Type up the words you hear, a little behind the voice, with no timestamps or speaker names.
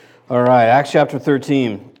All right, Acts chapter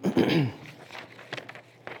 13.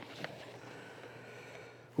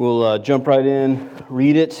 We'll jump right in,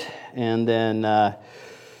 read it, and then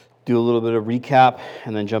do a little bit of recap,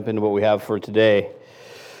 and then jump into what we have for today.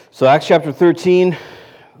 So Acts chapter 13,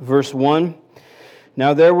 verse 1.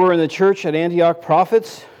 Now there were in the church at Antioch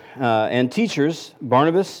prophets and teachers,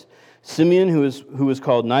 Barnabas, Simeon, who was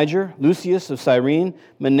called Niger, Lucius of Cyrene,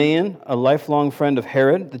 Manaen, a lifelong friend of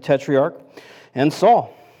Herod, the Tetrarch, and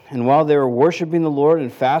Saul. And while they were worshiping the Lord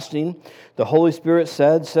and fasting, the Holy Spirit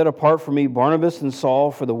said, "Set apart for me Barnabas and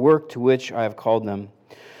Saul for the work to which I have called them."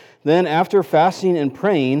 Then after fasting and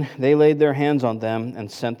praying, they laid their hands on them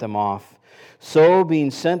and sent them off. So,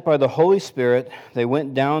 being sent by the Holy Spirit, they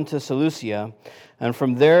went down to Seleucia, and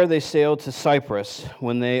from there they sailed to Cyprus.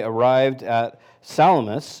 When they arrived at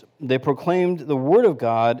Salamis, they proclaimed the word of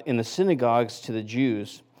God in the synagogues to the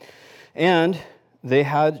Jews, and they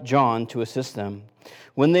had John to assist them.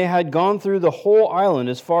 When they had gone through the whole island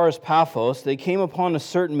as far as Paphos, they came upon a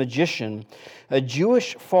certain magician, a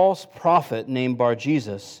Jewish false prophet named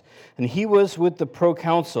Bar-Jesus. And he was with the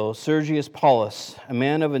proconsul Sergius Paulus, a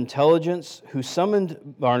man of intelligence, who summoned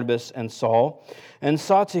Barnabas and Saul and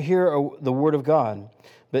sought to hear the word of God.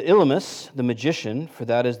 But Elymas, the magician, for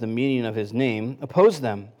that is the meaning of his name, opposed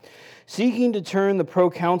them, seeking to turn the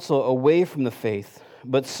proconsul away from the faith.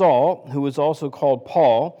 But Saul, who was also called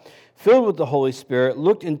Paul, filled with the Holy Spirit,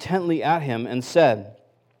 looked intently at him and said,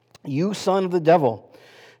 "You son of the devil,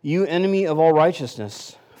 you enemy of all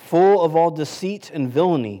righteousness, full of all deceit and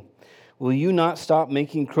villainy, will you not stop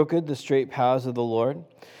making crooked the straight paths of the Lord?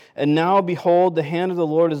 And now, behold, the hand of the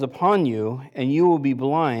Lord is upon you, and you will be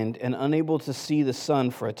blind and unable to see the sun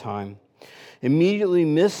for a time." Immediately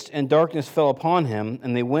mist and darkness fell upon him,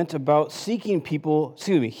 and he went about seeking people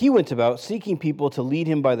to lead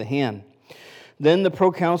him by the hand. Then the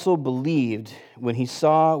proconsul believed when he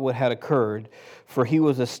saw what had occurred, for he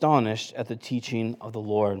was astonished at the teaching of the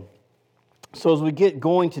Lord. So as we get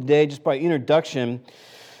going today, just by introduction,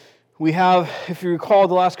 we have, if you recall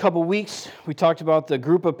the last couple weeks, we talked about the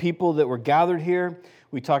group of people that were gathered here.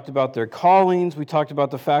 We talked about their callings. We talked about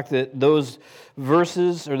the fact that those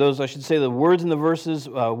verses, or those, I should say, the words in the verses,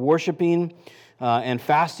 worshiping and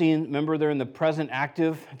fasting, remember they're in the present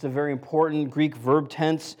active. It's a very important Greek verb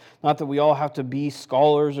tense. Not that we all have to be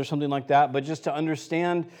scholars or something like that, but just to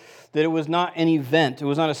understand that it was not an event. It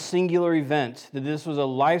was not a singular event. That this was a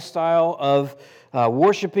lifestyle of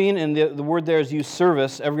worshiping, and the word there is used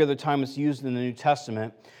service every other time it's used in the New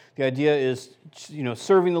Testament. The idea is,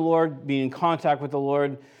 serving the Lord, being in contact with the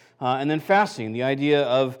Lord, and then fasting. The idea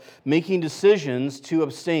of making decisions to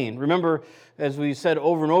abstain. Remember, as we said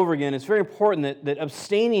over and over again, it's very important that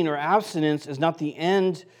abstaining or abstinence is not the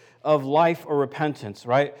end of life or repentance,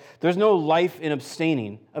 right? There's no life in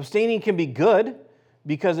abstaining. Abstaining can be good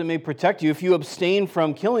because it may protect you. If you abstain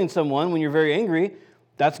from killing someone when you're very angry,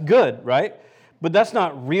 that's good, right? But that's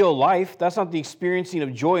not real life. That's not the experiencing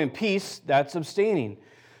of joy and peace. That's abstaining.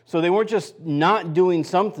 So they weren't just not doing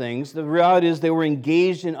some things. The reality is they were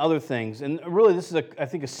engaged in other things. And really, this is, I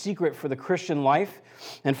think, a secret for the Christian life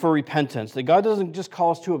and for repentance. That God doesn't just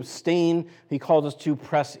call us to abstain, He calls us to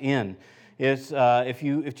press in. It's, if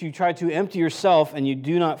you try to empty yourself and you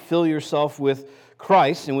do not fill yourself with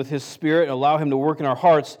Christ and with His Spirit and allow Him to work in our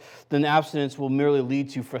hearts, then abstinence will merely lead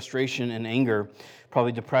to frustration and anger,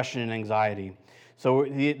 probably depression and anxiety. So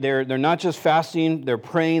they're not just fasting, they're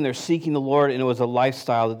praying, they're seeking the Lord, and it was a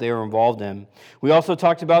lifestyle that they were involved in. We also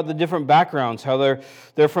talked about the different backgrounds, how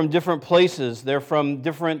they're from different places, they're from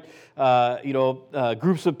different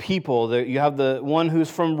groups of people. You have the one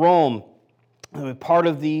who's from Rome, part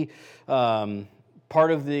of the, or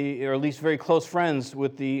at least very close friends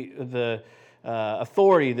with the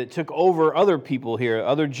authority that took over other people here,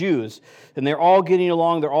 other Jews. And they're all getting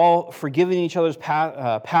along. They're all forgiving each other's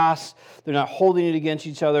past. They're not holding it against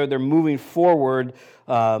each other. They're moving forward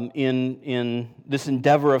in this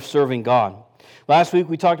endeavor of serving God. Last week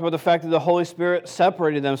we talked about the fact that the Holy Spirit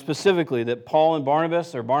separated them specifically, that Paul and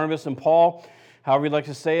Barnabas, or Barnabas and Paul, however you'd like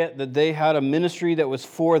to say it, that they had a ministry that was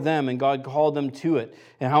for them and God called them to it.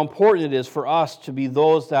 And how important it is for us to be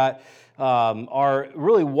those that are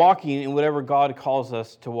really walking in whatever God calls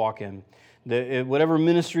us to walk in. Whatever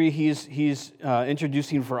ministry He's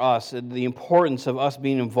introducing for us, the importance of us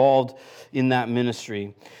being involved in that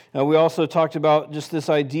ministry. We also talked about just this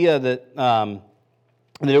idea that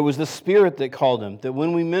it was the Spirit that called Him, that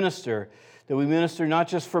when we minister, that we minister not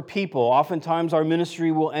just for people. Oftentimes our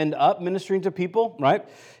ministry will end up ministering to people, right?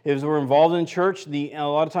 As we're involved in church, a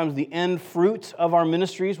lot of times the end fruit of our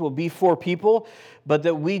ministries will be for people, but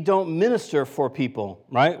that we don't minister for people,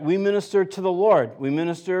 right? We minister to the Lord. We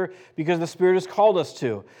minister because the Spirit has called us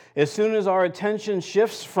to. As soon as our attention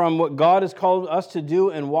shifts from what God has called us to do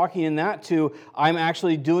and walking in that to, I'm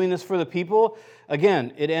actually doing this for the people,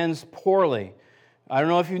 again, it ends poorly. I don't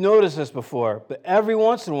know if you've noticed this before, but every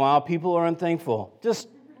once in a while, people are unthankful. Just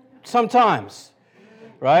sometimes,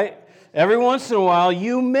 right? Every once in a while,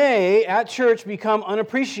 you may, at church, become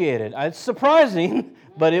unappreciated. It's surprising,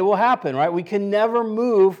 but it will happen, right? We can never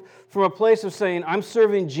move from a place of saying, I'm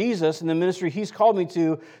serving Jesus in the ministry He's called me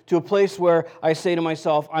to a place where I say to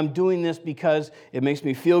myself, I'm doing this because it makes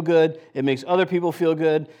me feel good, it makes other people feel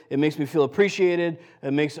good, it makes me feel appreciated,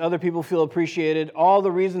 it makes other people feel appreciated. All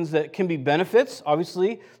the reasons that can be benefits,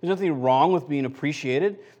 obviously. There's nothing wrong with being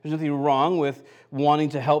appreciated. There's nothing wrong with wanting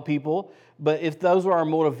to help people. But if those are our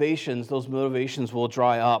motivations, those motivations will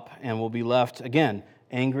dry up and we'll be left, again,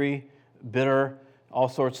 angry, bitter, all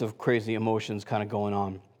sorts of crazy emotions kind of going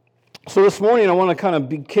on. So this morning I want to kind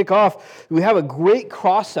of kick off. We have a great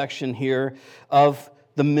cross-section here of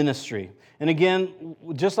the ministry. And again,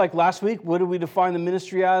 just like last week, what did we define the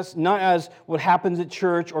ministry as? Not as what happens at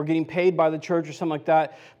church or getting paid by the church or something like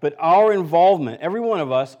that, but our involvement, every one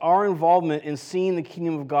of us, our involvement in seeing the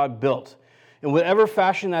kingdom of God built. In whatever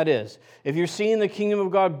fashion that is. If you're seeing the kingdom of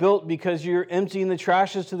God built because you're emptying the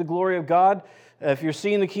trashes to the glory of God, if you're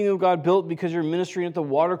seeing the kingdom of God built because you're ministering at the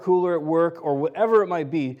water cooler at work or whatever it might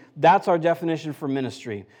be, that's our definition for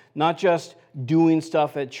ministry. Not just doing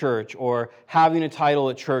stuff at church or having a title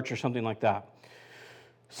at church or something like that.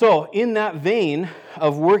 So in that vein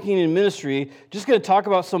of working in ministry, just going to talk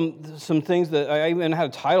about some things that I even had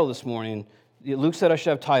a title this morning. Luke said I should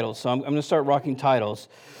have titles, so I'm going to start rocking titles.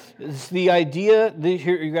 It's the idea,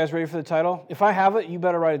 here, are you guys ready for the title? If I have it, you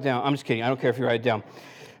better write it down. I'm just kidding. I don't care if you write it down.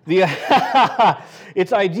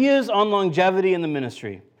 It's ideas on longevity in the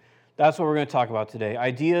ministry. That's what we're going to talk about today.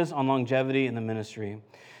 Ideas on longevity in the ministry.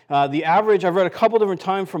 The average, I've read a couple different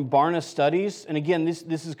times from Barna Studies, and again,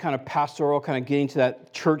 this is kind of pastoral, kind of getting to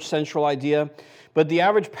that church central idea, but the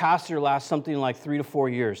average pastor lasts something like 3 to 4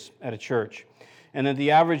 years at a church, and then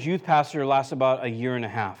the average youth pastor lasts about a year and a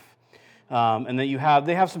half. And that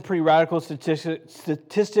they have some pretty radical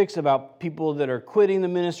statistics about people that are quitting the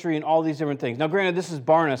ministry and all these different things. Now, granted, this is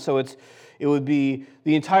Barna, so it would be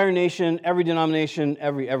the entire nation, every denomination,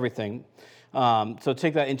 everything. So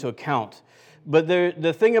take that into account. But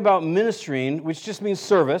the thing about ministering, which just means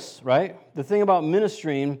service, right? The thing about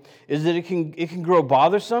ministering is that it can grow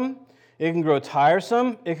bothersome, it can grow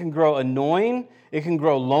tiresome, it can grow annoying, it can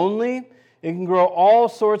grow lonely. It can grow all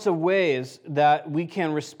sorts of ways that we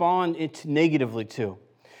can respond negatively to.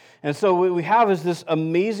 And so what we have is this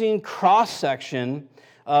amazing cross-section.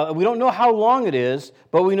 We don't know how long it is,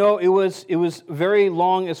 but we know it was very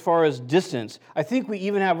long as far as distance. I think we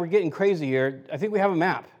even have, we're getting crazy here, I think we have a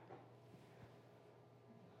map.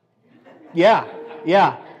 Yeah.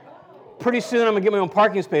 Pretty soon I'm going to get my own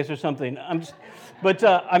parking space or something. I'm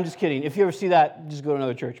just kidding. If you ever see that, just go to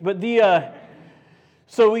another church. But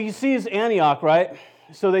so what you see is Antioch, right?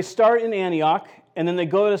 So they start in Antioch, and then they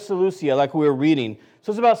go to Seleucia, like we were reading.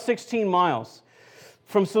 So it's about 16 miles.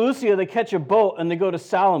 From Seleucia, they catch a boat, and they go to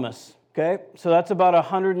Salamis, okay? So that's about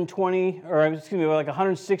 160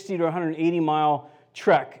 to 180 mile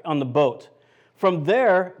trek on the boat. From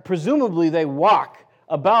there, presumably, they walk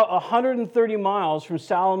about 130 miles from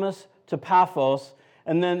Salamis to Paphos,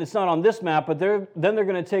 and then it's not on this map, but then they're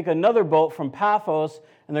going to take another boat from Paphos,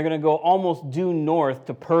 and they're going to go almost due north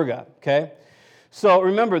to Perga, okay? So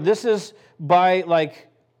remember, this is by,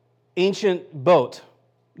 ancient boat.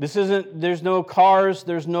 There's no cars,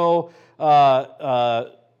 there's no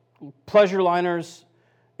pleasure liners.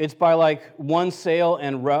 It's by, one sail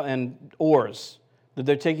and oars that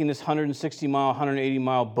they're taking this 160-mile,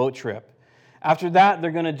 180-mile boat trip. After that,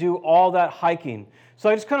 they're going to do all that hiking. So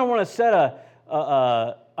I just kind of want to set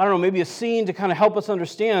maybe a scene to kind of help us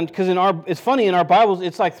understand, because it's funny, in our Bibles,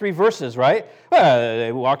 it's like 3 verses, right?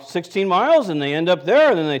 They walked 16 miles, and they end up there,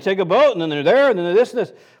 and then they take a boat, and then they're there, and then they're this and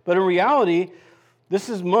this. But in reality, this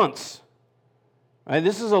is months, right?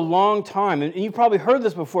 This is a long time, and you've probably heard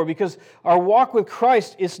this before, because our walk with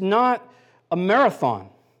Christ is not a marathon.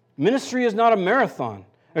 Ministry is not a marathon.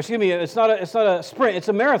 It's not a sprint, it's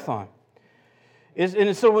a marathon.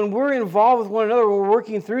 And so when we're involved with one another, when we're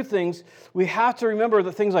working through things, we have to remember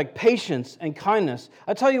that things like patience and kindness.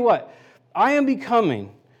 I tell you what, I am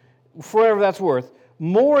becoming, for whatever that's worth,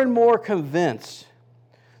 more and more convinced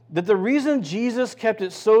that the reason Jesus kept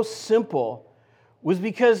it so simple was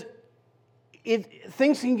because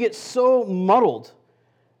things can get so muddled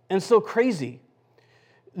and so crazy.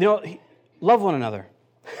 Love one another,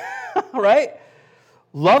 right?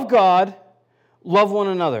 Love God, love one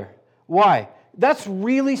another. Why? That's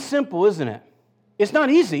really simple, isn't it? It's not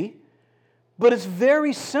easy, but it's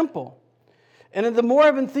very simple. And the more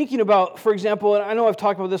I've been thinking about, for example, and I know I've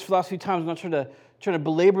talked about this for the last few times, I'm not trying to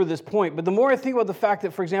belabor this point, but the more I think about the fact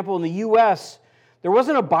that, for example, in the U.S., there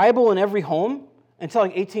wasn't a Bible in every home until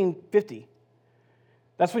like 1850.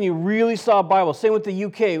 That's when you really saw a Bible. Same with the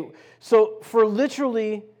U.K. So for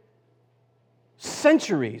literally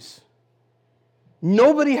centuries,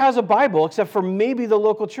 nobody has a Bible except for maybe the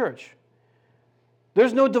local church.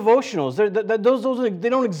 There's no devotionals. They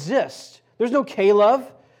don't exist. There's no K-Love.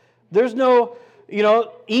 There's no,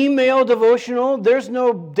 email devotional. There's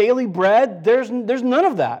no daily bread. There's none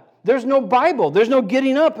of that. There's no Bible. There's no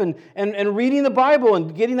getting up and reading the Bible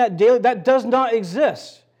and getting that daily. That does not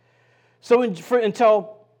exist. So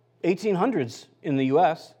until 1800s in the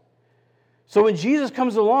U.S. So when Jesus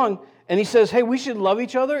comes along and he says, hey, we should love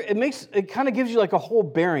each other, it kind of gives you like a whole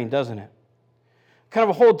bearing, doesn't it? Kind of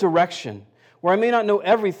a whole direction where I may not know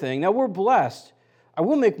everything. Now, we're blessed. I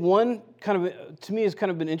will make one kind of, to me, has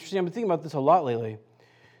kind of been interesting. I've been thinking about this a lot lately.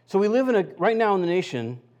 So we live right now in the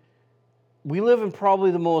nation, we live in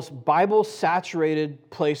probably the most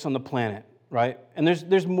Bible-saturated place on the planet, right? And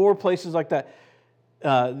there's more places like that.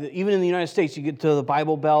 Even in the United States, you get to the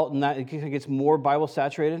Bible Belt, and that it gets more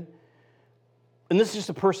Bible-saturated. And this is just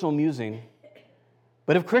a personal musing.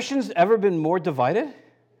 But have Christians ever been more divided?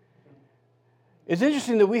 It's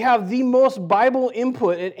interesting that we have the most Bible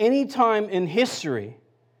input at any time in history,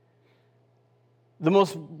 the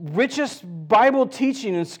most richest Bible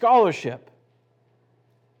teaching and scholarship.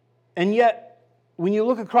 And yet, when you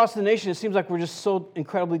look across the nation, it seems like we're just so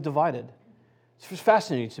incredibly divided. It's just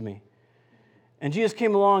fascinating to me. And Jesus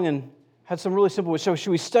came along and had some really simple ways. So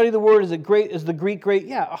should we study the Word? Is it great? Is the Greek great?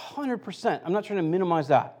 Yeah, 100%. I'm not trying to minimize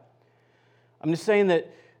that. I'm just saying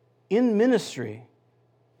that in ministry,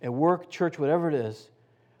 at work, church, whatever it is,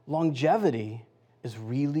 longevity is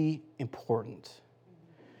really important.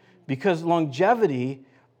 Because longevity,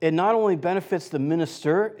 it not only benefits the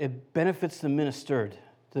minister, it benefits the ministered,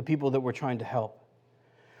 the people that we're trying to help.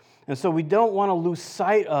 And so we don't want to lose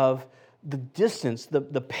sight of the distance,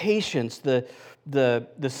 the patience, the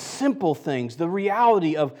simple things, the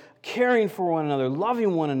reality of caring for one another,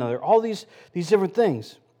 loving one another, all these different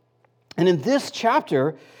things. And in this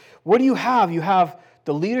chapter, what do you have? You have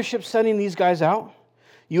the leadership sending these guys out.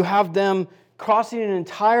 You have them crossing an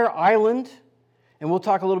entire island, and we'll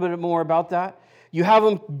talk a little bit more about that. You have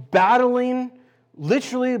them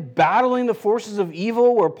literally battling the forces of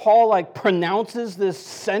evil, where Paul pronounces this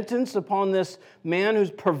sentence upon this man who's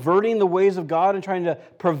perverting the ways of God and trying to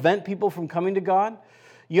prevent people from coming to God.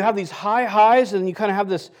 You have these high highs, and you kind of have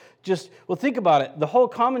this think about it. The whole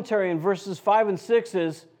commentary in verses 5 and 6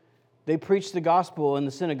 is they preach the gospel in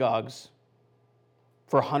the synagogues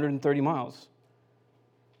for 130 miles.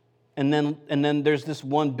 And then there's this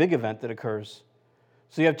one big event that occurs.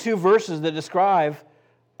 So you have two verses that describe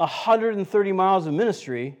 130 miles of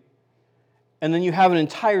ministry, and then you have an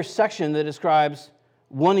entire section that describes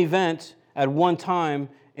one event at one time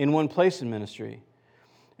in one place in ministry.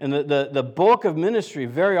 And the bulk of ministry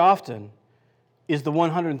very often is the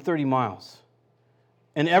 130 miles.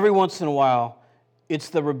 And every once in a while, it's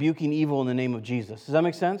the rebuking evil in the name of Jesus. Does that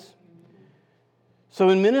make sense? So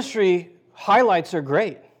in ministry, highlights are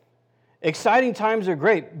great. Exciting times are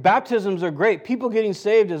great. Baptisms are great. People getting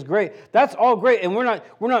saved is great. That's all great. And we're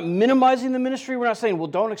not minimizing the ministry. We're not saying, well,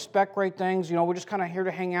 don't expect great things. We're just kind of here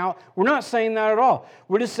to hang out. We're not saying that at all.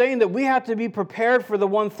 We're just saying that we have to be prepared for the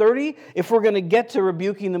 130 if we're going to get to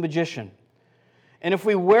rebuking the magician. And if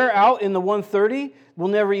we wear out in the 130, we'll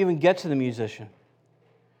never even get to the musician.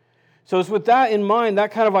 So it's with that in mind,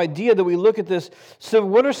 that kind of idea, that we look at this. So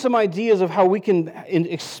what are some ideas of how we can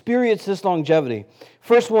experience this longevity?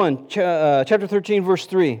 First one, chapter 13, verse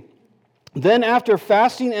 3. Then after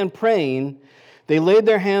fasting and praying, they laid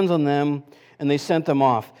their hands on them and they sent them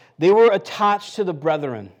off. They were attached to the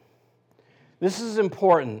brethren. This is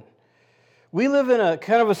important. We live in a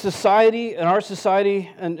kind of a society, in our society,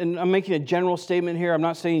 and I'm making a general statement here. I'm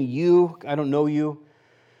not saying you, I don't know you.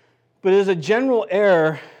 But as a general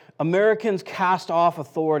error, Americans cast off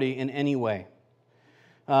authority in any way.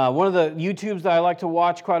 One of the YouTubes that I like to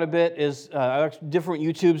watch quite a bit is different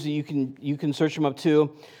YouTubes that you can search them up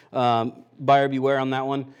too. Buyer beware on that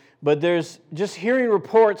one. But there's just hearing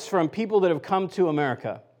reports from people that have come to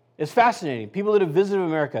America. It's fascinating. People that have visited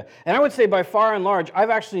America. And I would say by far and large,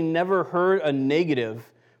 I've actually never heard a negative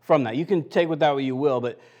from that. You can take with that what you will,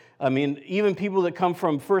 but I mean, even people that come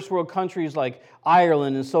from first world countries like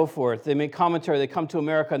Ireland and so forth, they make commentary, they come to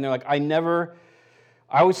America and they're like,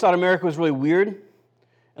 I always thought America was really weird,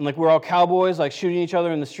 and like we're all cowboys, like shooting each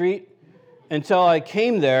other in the street, until I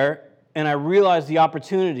came there and I realized the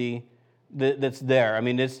opportunity that's there. I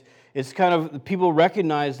mean, it's kind of, people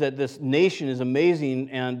recognize that this nation is amazing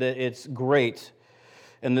and that it's great,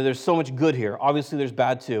 and that there's so much good here. Obviously, there's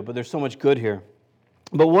bad too, but there's so much good here.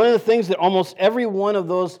 But one of the things that almost every one of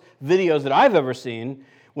those videos that I've ever seen,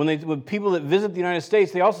 when people that visit the United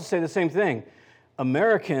States, they also say the same thing.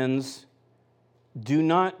 Americans do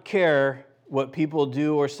not care what people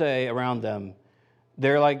do or say around them.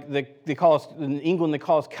 They're like, they call us, in England, they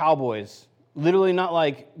call us cowboys. Literally not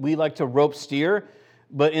like we like to rope steer,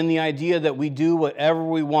 but in the idea that we do whatever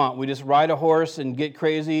we want. We just ride a horse and get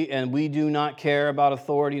crazy, and we do not care about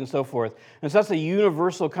authority and so forth. And so that's a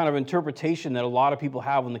universal kind of interpretation that a lot of people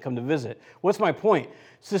have when they come to visit. What's my point?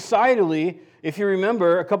 Societally, if you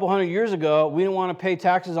remember, a couple hundred years ago, we didn't want to pay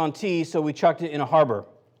taxes on tea, so we chucked it in a harbor.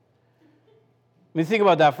 I mean, think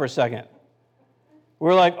about that for a second.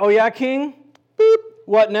 We're like, oh yeah, king? Boop.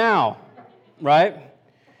 What now? Right?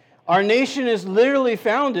 Our nation is literally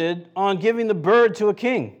founded on giving the bird to a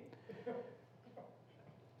king.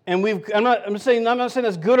 And I'm not saying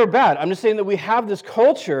that's good or bad. I'm just saying that we have this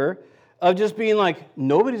culture of just being like,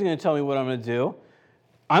 nobody's going to tell me what I'm going to do.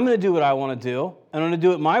 I'm going to do what I want to do, and I'm going to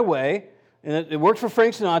do it my way. And it worked for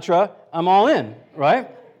Frank Sinatra. I'm all in, right?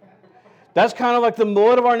 That's kind of like the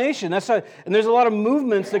mode of our nation. And there's a lot of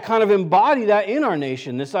movements that kind of embody that in our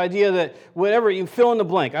nation. This idea that whatever, you fill in the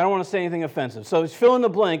blank. I don't want to say anything offensive. So it's fill in the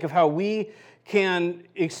blank of how we can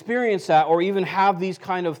experience that or even have these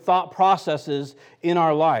kind of thought processes in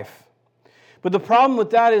our life. But the problem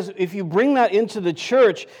with that is if you bring that into the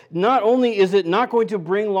church, not only is it not going to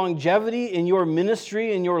bring longevity in your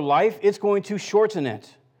ministry, in your life, it's going to shorten it.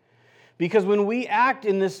 Because when we act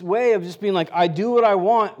in this way of just being like, I do what I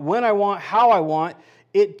want, when I want, how I want,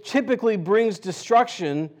 it typically brings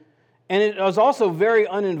destruction, and it is also very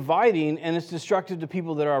uninviting, and it's destructive to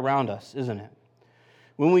people that are around us, isn't it?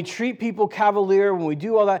 When we treat people cavalier, when we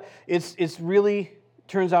do all that, it's really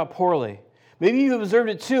turns out poorly. Maybe you've observed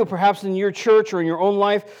it too, perhaps in your church or in your own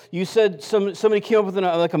life. You said somebody came up with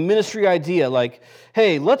like a ministry idea, like,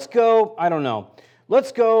 hey, let's go, I don't know,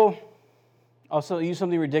 let's go... I'll use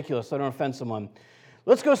something ridiculous so I don't offend someone.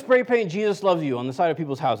 Let's go spray paint Jesus Loves You on the side of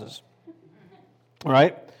people's houses. All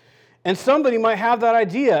right? And somebody might have that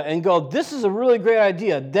idea and go, this is a really great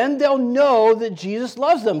idea. Then they'll know that Jesus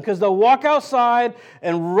loves them because they'll walk outside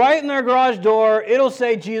and right in their garage door, it'll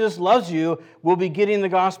say Jesus loves you. We'll be getting the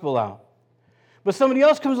gospel out. But somebody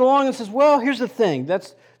else comes along and says, well, here's the thing.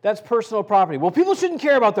 That's personal property. Well, people shouldn't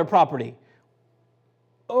care about their property.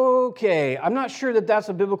 Okay, I'm not sure that that's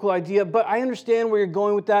a biblical idea, but I understand where you're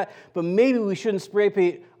going with that, but maybe we shouldn't spray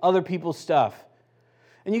paint other people's stuff.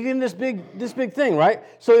 And you get in this big thing, right?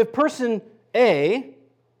 So if person A,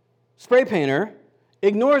 spray painter,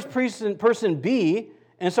 ignores person B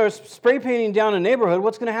and starts spray painting down a neighborhood,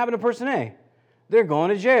 what's going to happen to person A? They're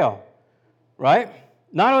going to jail, right?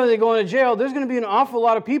 Not only are they going to jail, there's going to be an awful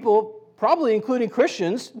lot of people, probably including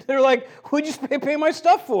Christians, that are like, what'd you spray paint my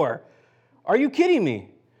stuff for? Are you kidding me?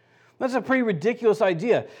 That's a pretty ridiculous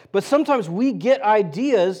idea. But sometimes we get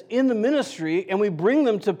ideas in the ministry and we bring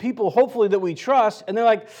them to people, hopefully, that we trust, and they're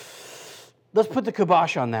like, let's put the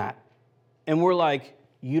kibosh on that. And we're like,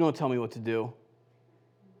 you don't tell me what to do.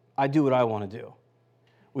 I do what I want to do.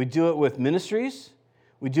 We do it with ministries.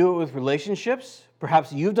 We do it with relationships.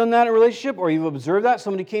 Perhaps you've done that in a relationship or you've observed that.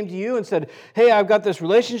 Somebody came to you and said, hey, I've got this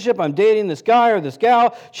relationship. I'm dating this guy or this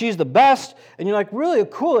gal. She's the best. And you're like, really?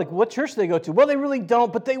 Cool. Like, what church do they go to? Well, they really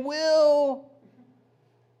don't, but they will.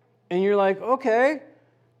 And you're like, okay.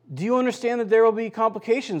 Do you understand that there will be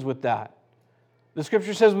complications with that? The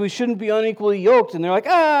scripture says we shouldn't be unequally yoked. And they're like,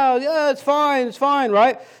 yeah, it's fine,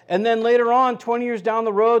 right? And then later on, 20 years down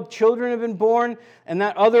the road, children have been born, and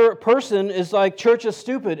that other person is like, church is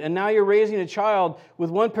stupid. And now you're raising a child with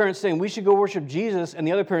one parent saying, we should go worship Jesus, and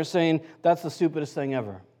the other parent saying, that's the stupidest thing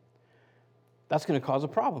ever. That's going to cause a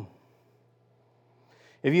problem.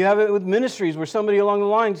 If you have it with ministries where somebody along the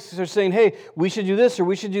line is saying, hey, we should do this or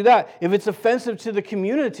we should do that, if it's offensive to the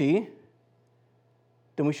community,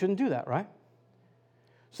 then we shouldn't do that, right?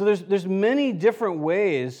 So there's many different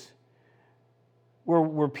ways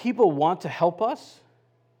where people want to help us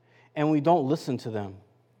and we don't listen to them.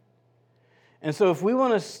 And so if we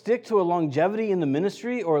want to stick to a longevity in the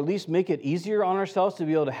ministry or at least make it easier on ourselves to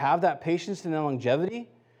be able to have that patience and that longevity,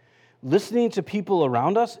 listening to people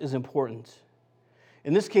around us is important.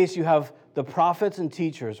 In this case, you have the prophets and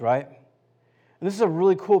teachers, right? And this is a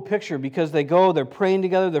really cool picture because they go, they're praying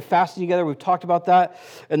together, they're fasting together. We've talked about that.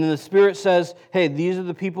 And then the Spirit says, hey, these are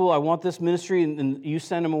the people, I want this ministry, and you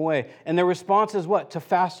send them away. And their response is what? To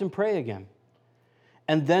fast and pray again.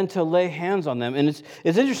 And then to lay hands on them. And it's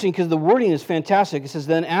interesting because the wording is fantastic. It says,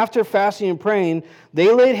 then after fasting and praying,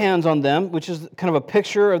 they laid hands on them, which is kind of a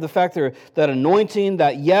picture of the fact that anointing,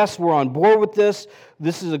 that yes, we're on board with this.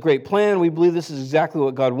 This is a great plan. We believe this is exactly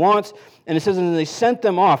what God wants. And it says, and they sent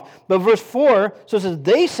them off. But verse 4, so it says,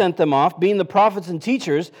 they sent them off, being the prophets and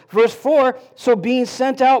teachers. Verse 4, so being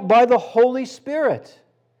sent out by the Holy Spirit.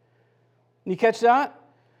 You catch that?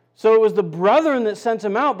 So it was the brethren that sent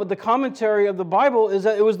him out, but the commentary of the Bible is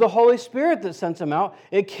that it was the Holy Spirit that sent him out.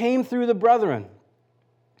 It came through the brethren.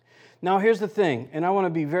 Now here's the thing, and I want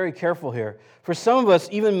to be very careful here. For some of us,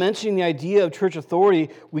 even mentioning the idea of church authority,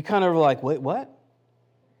 we kind of are like, wait, what?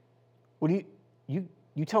 What do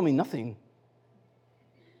you tell me nothing.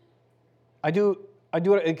 I do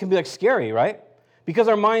it can be like scary, right? Because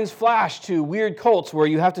our minds flash to weird cults where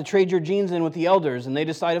you have to trade your genes in with the elders and they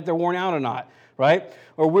decide if they're worn out or not. Right?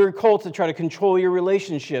 Or weird cults that try to control your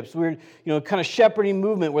relationships. Weird, kind of shepherding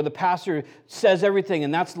movement where the pastor says everything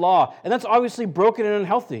and that's law. And that's obviously broken and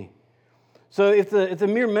unhealthy. So if the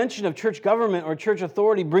mere mention of church government or church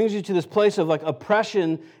authority brings you to this place of like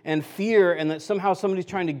oppression and fear and that somehow somebody's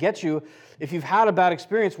trying to get you, if you've had a bad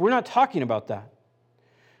experience, we're not talking about that.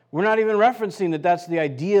 We're not even referencing that that's the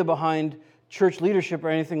idea behind church leadership or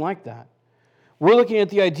anything like that. We're looking at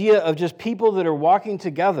the idea of just people that are walking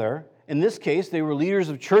together. In this case, they were leaders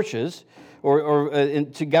of churches or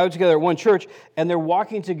to gather together at one church, and they're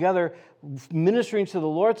walking together, ministering to the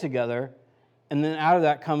Lord together, and then out of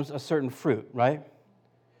that comes a certain fruit, right?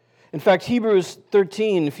 In fact, Hebrews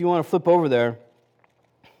 13, if you want to flip over there,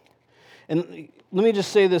 and let me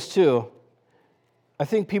just say this too. I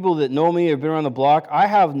think people that know me have been around the block. I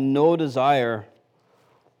have no desire,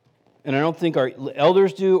 and I don't think our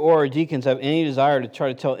elders do or our deacons have any desire to try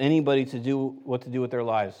to tell anybody to do what to do with their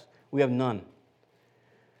lives. We have none.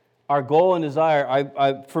 Our goal and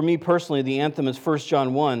desire, for me personally, the anthem is 1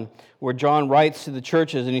 John 1, where John writes to the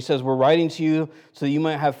churches, and he says, we're writing to you so that you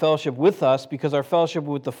might have fellowship with us, because our fellowship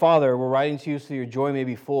with the Father, we're writing to you so your joy may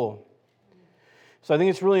be full. So I think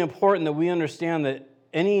it's really important that we understand that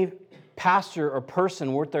any pastor or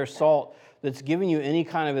person worth their salt that's giving you any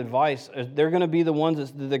kind of advice, they're going to be the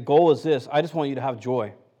ones that the goal is this: I just want you to have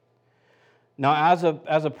joy. Now, as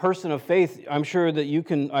a person of faith, I'm sure that you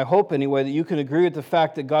can, I hope anyway, that you can agree with the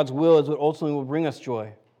fact that God's will is what ultimately will bring us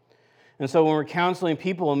joy. And so when we're counseling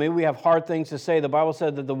people, and maybe we have hard things to say, the Bible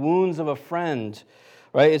said that the wounds of a friend,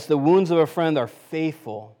 right? It's the wounds of a friend are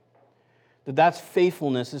faithful. That's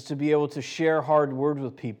faithfulness, is to be able to share hard words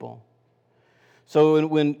with people. So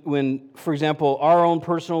when, for example, our own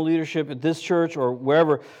personal leadership at this church or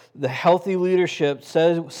wherever, the healthy leadership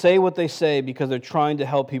say what they say because they're trying to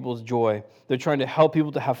help people's joy. They're trying to help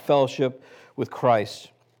people to have fellowship with Christ.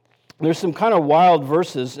 There's some kind of wild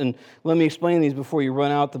verses, and let me explain these before you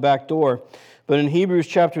run out the back door. But in Hebrews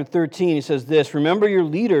chapter 13, he says this: remember your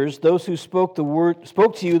leaders, those who spoke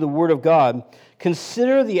to you the word of God.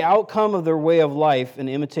 Consider the outcome of their way of life and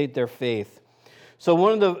imitate their faith. So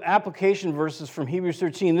one of the application verses from Hebrews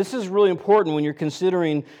 13, this is really important when you're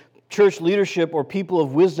considering church leadership or people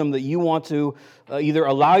of wisdom that you want to either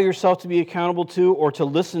allow yourself to be accountable to or to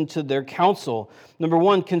listen to their counsel. Number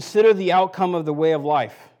one, consider the outcome of the way of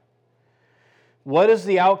life. What is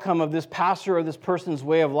the outcome of this pastor or this person's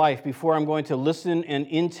way of life before I'm going to listen and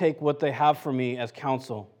intake what they have for me as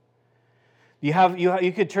counsel?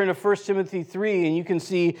 You could turn to 1 Timothy 3 and you can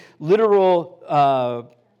see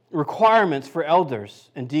literal requirements for elders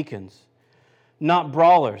and deacons. Not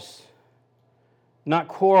brawlers, not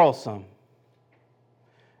quarrelsome,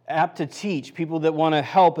 apt to teach, people that want to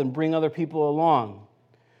help and bring other people along.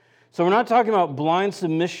 So we're not talking about blind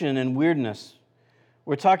submission and weirdness.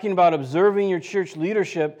 We're talking about observing your church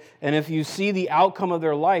leadership, and if you see the outcome of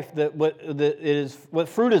their life, what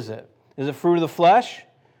fruit is it? Is it fruit of the flesh?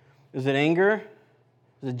 Is it anger?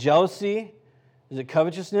 Is it jealousy? Is it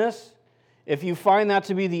covetousness? If you find that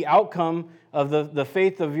to be the outcome of the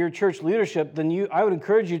faith of your church leadership, then I would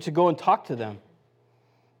encourage you to go and talk to them.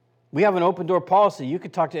 We have an open door policy. You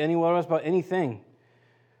could talk to any one of us about anything.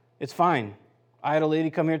 It's fine. I had a lady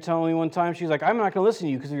come here telling me one time, she's like, I'm not going to listen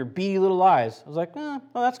to you because of your beady little eyes. I was like, well,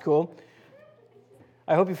 that's cool.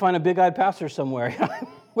 I hope you find a big-eyed pastor somewhere.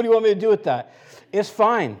 What do you want me to do with that? It's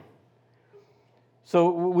fine. So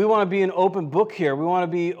we want to be an open book here. We want to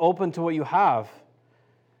be open to what you have.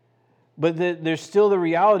 But there's still the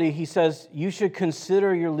reality, he says, you should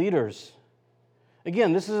consider your leaders.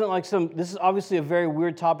 Again, this is obviously a very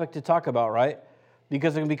weird topic to talk about, right?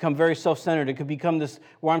 because it can become very self-centered. It could become this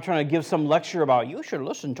where I'm trying to give some lecture about, you should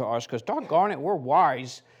listen to us because doggone it, we're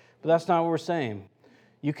wise. But that's not what we're saying.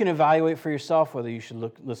 You can evaluate for yourself whether you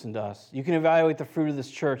should listen to us. You can evaluate the fruit of this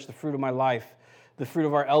church, the fruit of my life, the fruit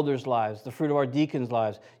of our elders' lives, the fruit of our deacons'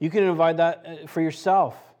 lives. You can evaluate that for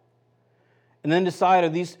yourself. And then decide,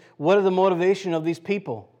 what are the motivation of these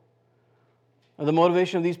people? Are the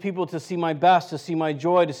motivation of these people to see my best, to see my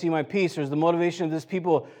joy, to see my peace? Or is the motivation of these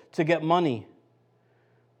people to get money?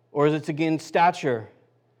 Or is it to gain stature?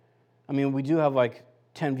 I mean, we do have like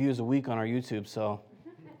 10 views a week on our YouTube, so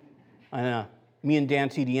I know. Me and Dan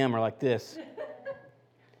TDM are like this.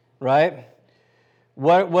 Right?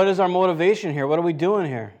 What is our motivation here? What are we doing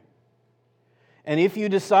here? And if you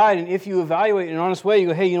decide and if you evaluate in an honest way, you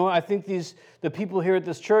go, hey, you know what? I think the people here at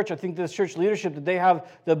this church, I think this church leadership, that they have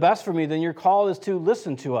the best for me, then your call is to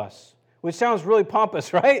listen to us. Which sounds really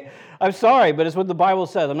pompous, right? I'm sorry, but it's what the Bible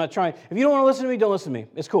says. I'm not trying. If you don't want to listen to me, don't listen to me.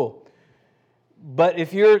 It's cool. But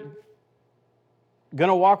if you're going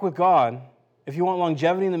to walk with God, if you want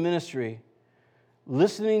longevity in the ministry,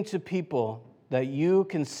 listening to people that you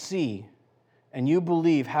can see and you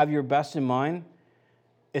believe have your best in mind,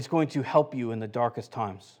 it's going to help you in the darkest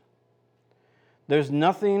times. There's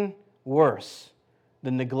nothing worse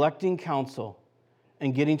than neglecting counsel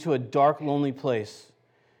and getting to a dark, lonely place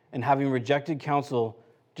and having rejected counsel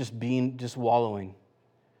just wallowing.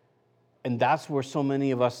 And that's where so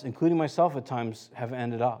many of us, including myself at times, have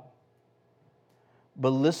ended up.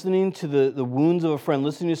 But listening to the wounds of a friend,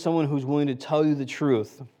 listening to someone who's willing to tell you the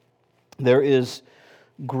truth, there is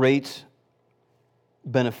great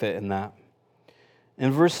benefit in that.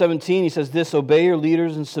 In verse 17, he says this, obey your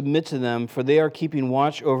leaders and submit to them, for they are keeping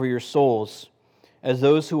watch over your souls, as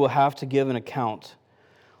those who will have to give an account.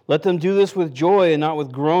 Let them do this with joy and not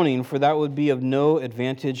with groaning, for that would be of no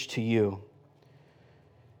advantage to you.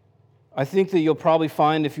 I think that you'll probably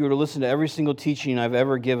find, if you were to listen to every single teaching I've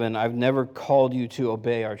ever given, I've never called you to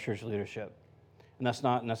obey our church leadership. And that's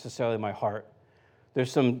not necessarily my heart.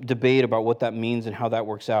 There's some debate about what that means and how that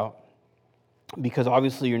works out. Because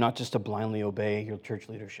obviously you're not just to blindly obey your church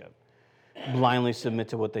leadership, blindly submit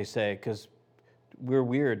to what they say, because we're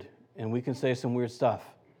weird and we can say some weird stuff.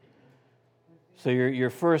 So you're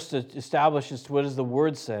first established as to what does the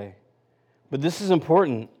Word say. But this is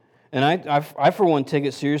important, and I for one take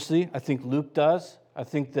it seriously. I think Luke does. I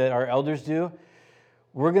think that our elders do.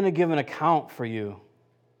 We're going to give an account for you.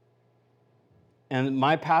 And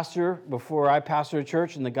my pastor, before I pastored a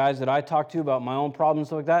church, and the guys that I talked to about my own problems and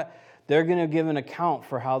stuff like that, they're going to give an account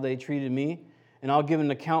for how they treated me, and I'll give an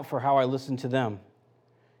account for how I listened to them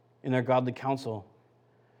in their godly counsel.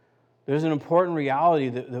 There's an important reality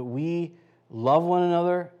that we love one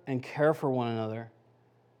another and care for one another.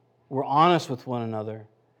 We're honest with one another.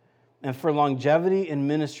 And for longevity in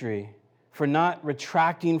ministry, for not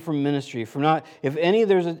retracting from ministry, for not, if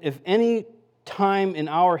any time in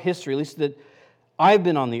our history, at least that I've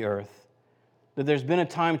been on the earth, that there's been a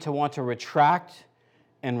time to want to retract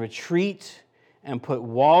and retreat and put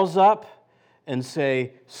walls up and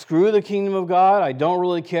say, screw the kingdom of God, I don't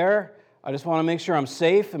really care, I just want to make sure I'm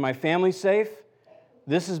safe and my family's safe.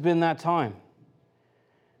 This has been that time.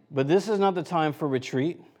 But this is not the time for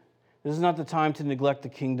retreat. This is not the time to neglect the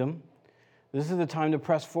kingdom. This is the time to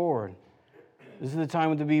press forward. This is the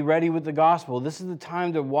time to be ready with the gospel. This is the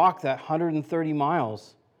time to walk that 130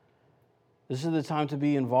 miles. This is the time to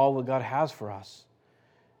be involved with what God has for us.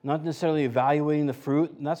 Not necessarily evaluating the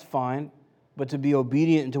fruit, and that's fine, but to be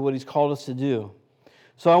obedient to what He's called us to do.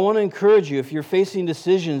 So I want to encourage you, if you're facing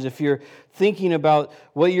decisions, if you're thinking about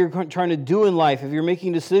what you're trying to do in life, if you're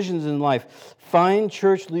making decisions in life, find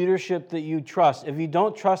church leadership that you trust. If you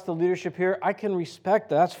don't trust the leadership here, I can respect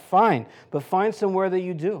that. That's fine. But find somewhere that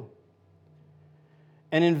you do.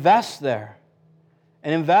 And invest there.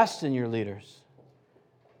 And invest in your leaders.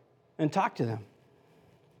 And talk to them.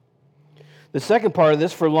 The second part of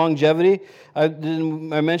this for longevity, I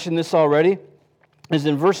mentioned this already, is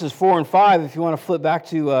in verses 4 and 5. If you want to flip back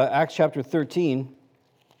to Acts chapter 13.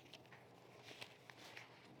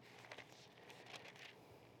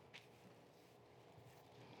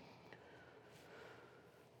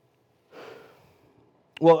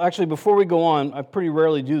 Well, actually, before we go on, I pretty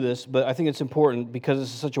rarely do this, but I think it's important because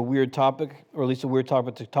this is such a weird topic, or at least a weird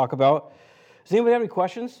topic to talk about. Does anybody have any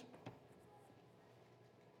questions?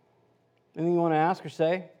 Anything you want to ask or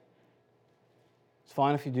say? It's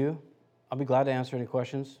fine if you do. I'll be glad to answer any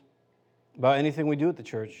questions about anything we do at the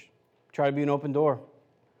church. Try to be an open door.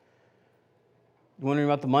 Wondering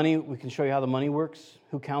about the money? We can show you how the money works,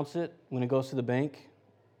 who counts it when it goes to the bank.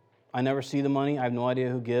 I never see the money. I have no idea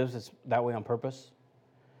who gives. It's that way on purpose.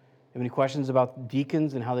 Have any questions about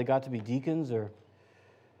deacons and how they got to be deacons, or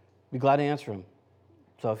Be glad to answer them.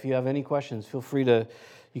 So if you have any questions, feel free to,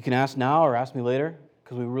 you can ask now or ask me later,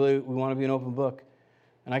 because we want to be an open book.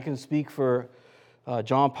 And I can speak for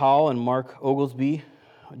John Powell and Mark Oglesby.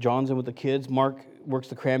 John's in with the kids. Mark works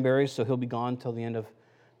the Cranberries, so he'll be gone till the end of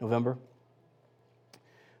November.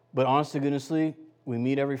 But honest to goodnessly, we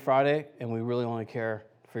meet every Friday, and we really only care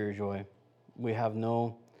for your joy. We have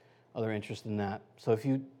no other interest in that. So if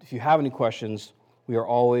you have any questions, we are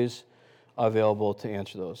always available to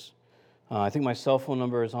answer those. I think my cell phone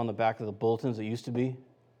number is on the back of the bulletins. It used to be.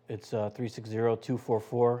 It's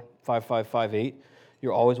 360-244-5558.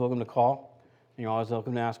 You're always welcome to call, and you're always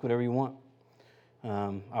welcome to ask whatever you want.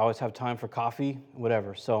 I always have time for coffee,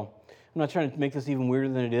 whatever. So I'm not trying to make this even weirder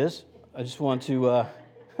than it is. I just want to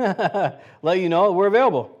let you know we're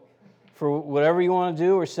available for whatever you want to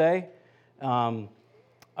do or say.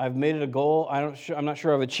 I've made it a goal. I'm not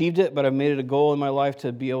sure I've achieved it, but I've made it a goal in my life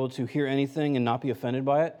to be able to hear anything and not be offended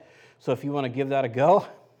by it. So if you want to give that a go,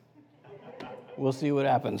 we'll see what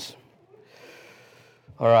happens.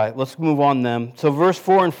 All right, let's move on then. So verse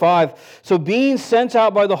 4 and 5. So being sent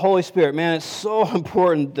out by the Holy Spirit. Man, it's so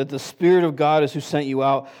important that the Spirit of God is who sent you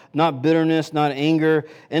out. Not bitterness, not anger,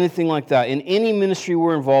 anything like that. In any ministry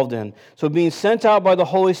we're involved in. So being sent out by the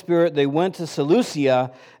Holy Spirit, they went to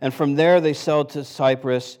Seleucia, and from there they sailed to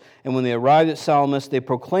Cyprus. And when they arrived at Salamis, they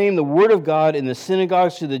proclaimed the word of God in the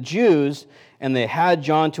synagogues to the Jews, and they had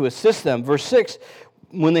John to assist them. Verse 6.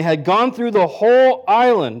 When they had gone through the whole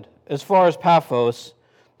island as far as Paphos,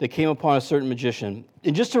 they came upon a certain magician.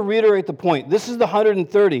 And just to reiterate the point, this is the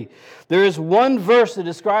 130. There is one verse that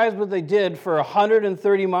describes what they did for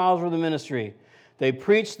 130 miles worth of ministry. They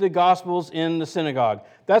preached the Gospels in the synagogue.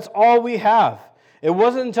 That's all we have. It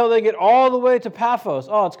wasn't until they get all the way to Paphos.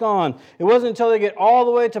 Oh, it's gone. It wasn't until they get all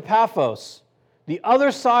the way to Paphos, the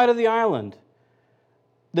other side of the island,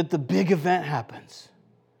 that the big event happens.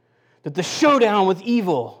 That the showdown with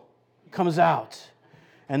evil comes out.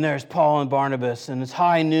 And there's Paul and Barnabas, and it's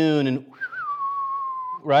high noon, and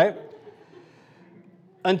right?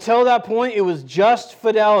 Until that point, it was just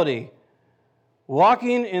fidelity.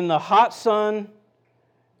 Walking in the hot sun,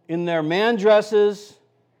 in their man dresses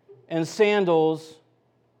and sandals,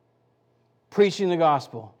 preaching the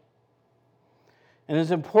gospel. And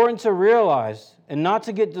it's important to realize, and not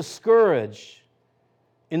to get discouraged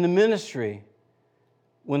in the ministry,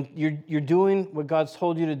 when you're doing what God's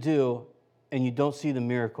told you to do, and you don't see the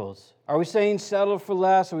miracles. Are we saying settle for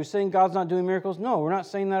less? Are we saying God's not doing miracles? No, we're not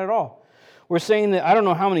saying that at all. We're saying that, I don't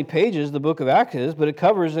know how many pages the book of Acts is, but it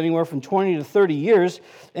covers anywhere from 20 to 30 years,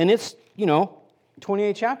 and it's,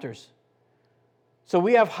 28 chapters. So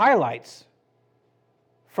we have highlights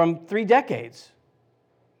from 3 decades.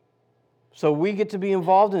 So we get to be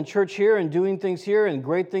involved in church here and doing things here, and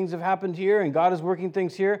great things have happened here, and God is working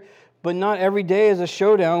things here, but not every day is a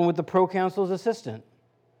showdown with the proconsul's assistant.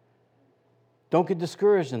 Don't get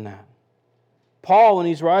discouraged in that. Paul, when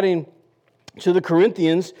he's writing to the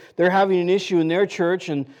Corinthians, they're having an issue in their church,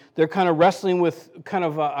 and they're kind of wrestling with kind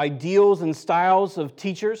of ideals and styles of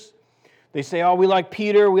teachers. They say, oh, we like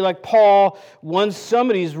Peter, we like Paul. Once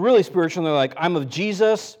somebody's really spiritual, and they're like, I'm of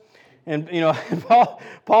Jesus. And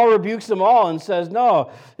Paul rebukes them all and says,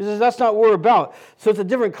 no, he says, that's not what we're about. So it's a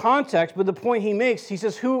different context, but the point he makes, he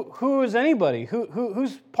says, who is anybody?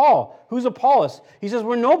 Who's Paul? Who's Apollos? He says,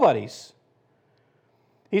 we're nobodies.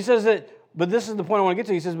 He says that, but this is the point I want to get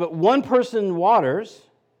to. He says, but one person waters,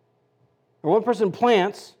 or one person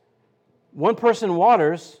plants, one person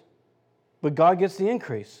waters, but God gets the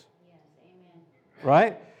increase. Yes, amen.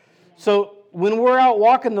 Right? Amen. So when we're out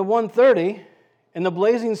walking the 130 in the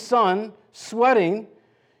blazing sun, sweating,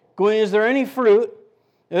 going, is there any fruit?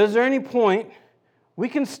 Is there any point? We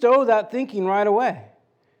can stow that thinking right away.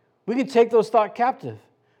 We can take those thoughts captive.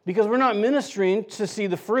 Because we're not ministering to see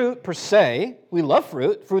the fruit per se. We love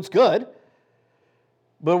fruit. Fruit's good.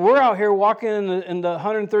 But we're out here walking in the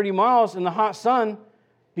 130 miles in the hot sun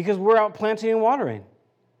because we're out planting and watering.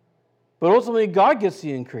 But ultimately, God gets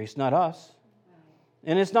the increase, not us.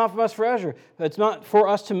 And it's not for us to measure. It's not for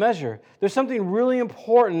us to measure. There's something really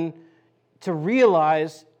important to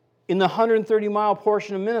realize in the 130-mile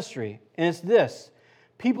portion of ministry, and it's this.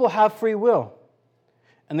 People have free will,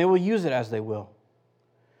 and they will use it as they will.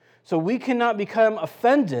 So we cannot become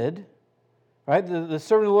offended, right? The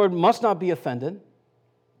servant of the Lord must not be offended,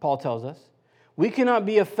 Paul tells us. We cannot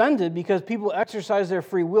be offended because people exercise their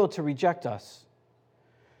free will to reject us.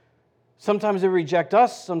 Sometimes they reject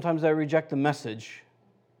us, sometimes they reject the message.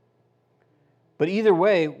 But either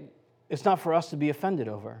way, it's not for us to be offended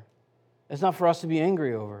over. It's not for us to be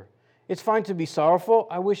angry over. It's fine to be sorrowful.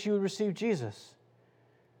 I wish you would receive Jesus.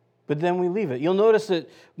 But then we leave it. You'll notice that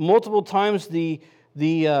multiple times the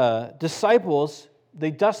the disciples,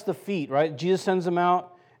 they dust the feet, right? Jesus sends them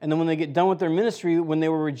out, and then when they get done with their ministry, when they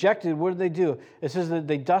were rejected, what did they do? It says that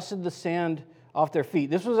they dusted the sand off their feet.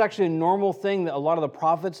 This was actually a normal thing that a lot of the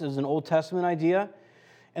prophets is an Old Testament idea.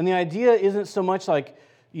 And the idea isn't so much like,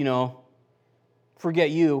 forget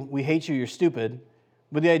you, we hate you, you're stupid.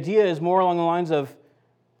 But the idea is more along the lines of,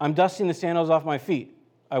 I'm dusting the sandals off my feet.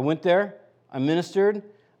 I went there, I ministered,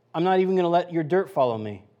 I'm not even going to let your dirt follow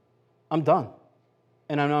me. I'm done.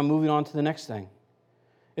 And I'm now moving on to the next thing.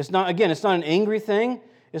 It's not an angry thing.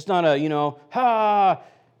 It's not a,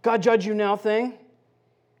 God judge you now thing.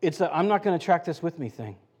 It's a, I'm not going to track this with me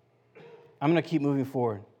thing. I'm going to keep moving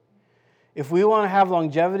forward. If we want to have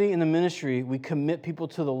longevity in the ministry, we commit people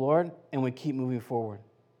to the Lord and we keep moving forward.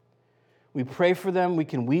 We pray for them, we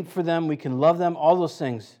can weep for them, we can love them, all those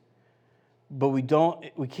things. But we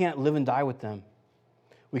can't live and die with them.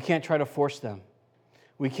 We can't try to force them.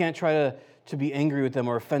 We can't try to be angry with them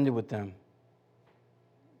or offended with them.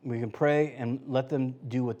 We can pray and let them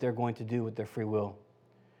do what they're going to do with their free will,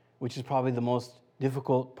 which is probably the most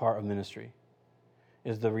difficult part of ministry.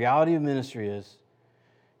 Is the reality of ministry is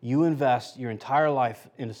you invest your entire life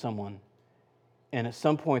into someone, and at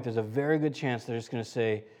some point there's a very good chance they're just going to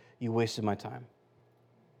say, you wasted my time.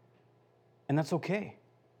 And that's okay.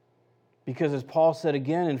 Because as Paul said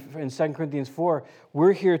again in 2 Corinthians 4,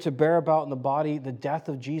 we're here to bear about in the body the death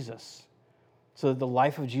of Jesus so that the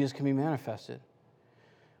life of Jesus can be manifested.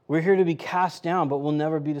 We're here to be cast down, but we'll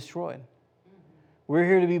never be destroyed. We're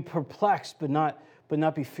here to be perplexed, but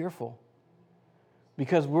not be fearful.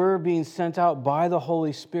 Because we're being sent out by the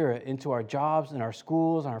Holy Spirit into our jobs and our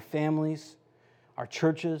schools, our families, our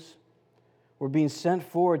churches. We're being sent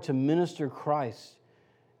forward to minister Christ.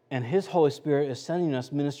 And His Holy Spirit is sending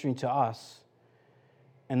us, ministering to us.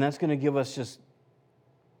 And that's going to give us just,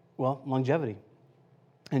 longevity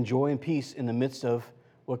and joy and peace in the midst of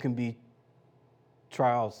what can be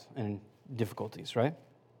trials and difficulties, right?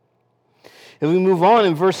 If we move on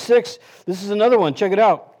in verse 6, this is another one. Check it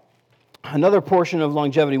out. Another portion of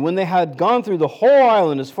longevity. When they had gone through the whole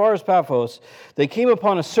island as far as Paphos, they came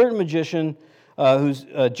upon a certain magician who's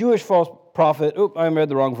a Jewish false prophet. I read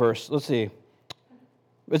the wrong verse. Let's see.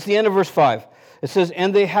 It's the end of verse 5. It says,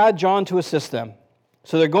 and they had John to assist them.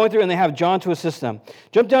 So they're going through and they have John to assist them.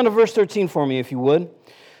 Jump down to verse 13 for me, if you would.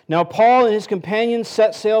 Now Paul and his companions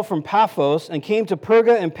set sail from Paphos and came to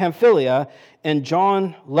Perga and Pamphylia, and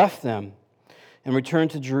John left them and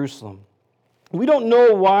returned to Jerusalem. We don't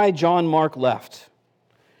know why John Mark left.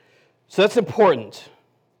 So that's important.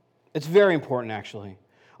 It's very important, actually.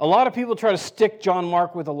 A lot of people try to stick John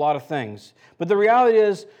Mark with a lot of things. But the reality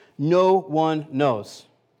is, no one knows.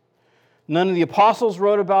 None of the apostles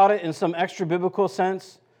wrote about it in some extra biblical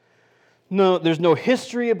sense. No, there's no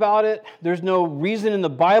history about it. There's no reason in the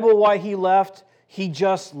Bible why he left. He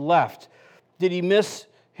just left. Did he miss?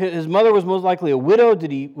 His mother was most likely a widow.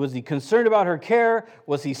 Was he concerned about her care?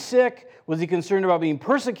 Was he sick? Was he concerned about being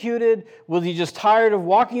persecuted? Was he just tired of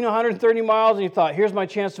walking 130 miles and he thought, here's my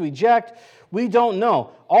chance to eject? We don't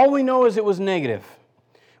know. All we know is it was negative,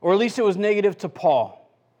 or at least it was negative to Paul,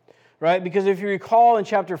 right? Because if you recall in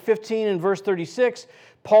chapter 15 and verse 36,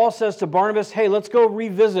 Paul says to Barnabas, hey, let's go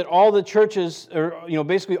revisit all the churches, or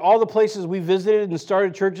basically all the places we visited and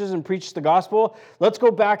started churches and preached the gospel. Let's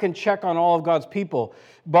go back and check on all of God's people.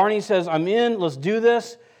 Barney says, I'm in, let's do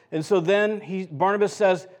this. And so then Barnabas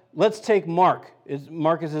says, let's take Mark.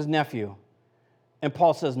 Mark is his nephew. And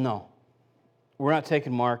Paul says, no, we're not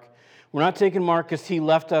taking Mark. We're not taking Mark because he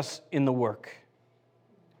left us in the work.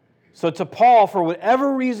 So to Paul, for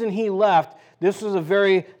whatever reason he left, this was a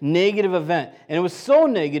very negative event. And it was so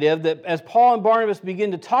negative that as Paul and Barnabas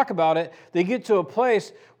begin to talk about it, they get to a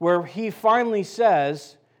place where he finally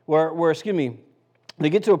says, they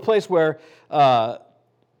get to a place where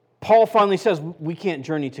Paul finally says, we can't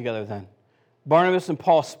journey together then. Barnabas and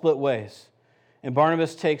Paul split ways. And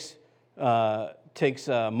Barnabas takes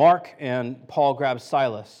Mark and Paul grabs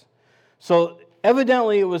Silas. So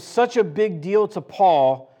evidently it was such a big deal to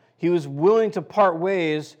Paul, he was willing to part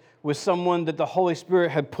ways with someone that the Holy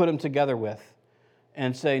Spirit had put him together with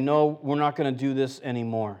and say, no, we're not going to do this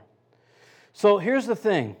anymore. So here's the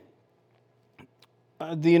thing.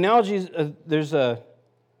 The analogies,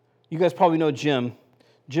 you guys probably know Jim.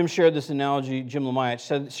 Jim shared this analogy, Jim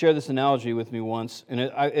Lamaiah shared this analogy with me once, and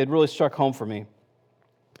it really struck home for me.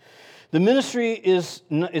 The ministry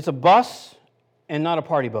it's a bus and not a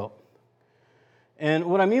party boat. And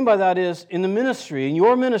what I mean by that is, in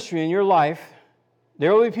your ministry, in your life,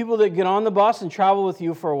 there will be people that get on the bus and travel with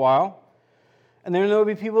you for a while, and then there will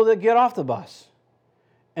be people that get off the bus.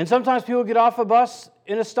 And sometimes people get off a bus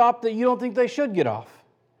in a stop that you don't think they should get off.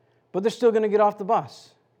 but they're still going to get off the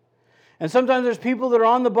bus. And sometimes there's people that are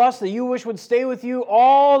on the bus that you wish would stay with you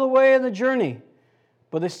all the way in the journey,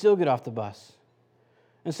 but they still get off the bus.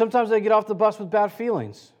 And sometimes they get off the bus with bad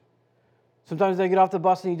feelings. Sometimes they get off the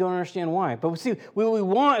bus and you don't understand why. But see, what we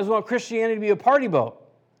want is we want Christianity to be a party boat.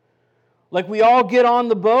 Like we all get on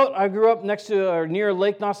the boat. I grew up next to or near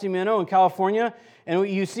Lake Nacimiento in California, and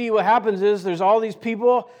you see what happens is there's all these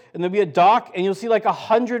people, and there'll be a dock, and you'll see like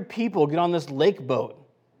 100 people get on this lake boat.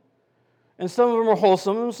 And some of them are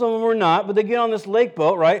wholesome, and some of them are not, but they get on this lake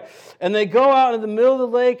boat, right? And they go out in the middle of the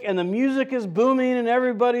lake, and the music is booming, and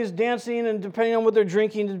everybody's dancing, and depending on what they're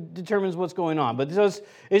drinking determines what's going on. But it's just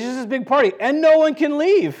this big party, and no one can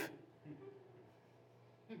leave.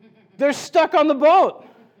 They're stuck on the boat.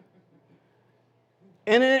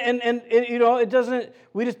 And it doesn't,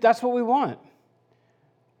 that's what we want.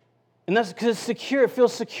 And that's because it's secure, it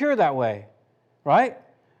feels secure that way, right?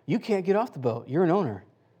 You can't get off the boat. You're an owner.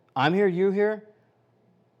 I'm here, you're here.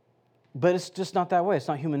 But it's just not that way. It's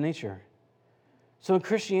not human nature. So in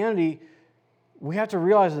Christianity, we have to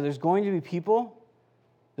realize that there's going to be people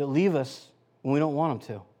that leave us when we don't want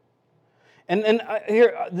them to. And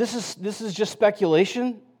here, this is just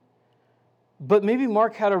speculation, but maybe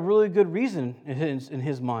Mark had a really good reason in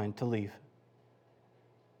his mind to leave.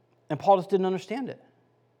 And Paul just didn't understand it.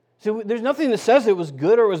 So there's nothing that says it was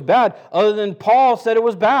good or it was bad, other than Paul said it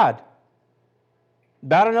was bad.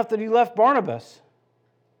 Bad enough that he left Barnabas.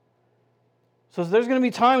 So there's going to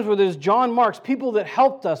be times where there's John Marks, people that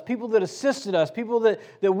helped us, people that assisted us, people that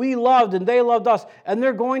we loved and they loved us, and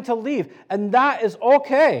they're going to leave. And that is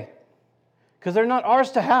okay, because they're not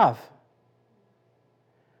ours to have.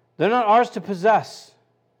 They're not ours to possess.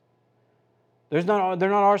 They're not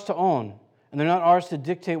ours to own, and they're not ours to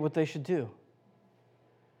dictate what they should do.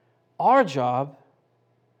 Our job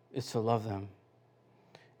is to love them.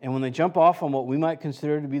 And when they jump off on what we might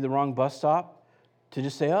consider to be the wrong bus stop, to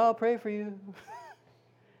just say, oh, I'll pray for you,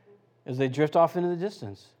 as they drift off into the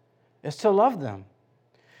distance. It's to love them.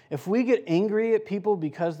 If we get angry at people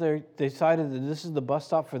because they decided that this is the bus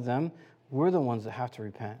stop for them, we're the ones that have to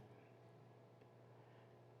repent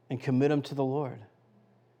and commit them to the Lord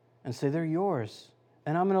and say, they're yours.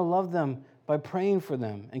 And I'm going to love them by praying for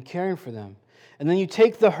them and caring for them. And then you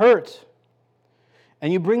take the hurt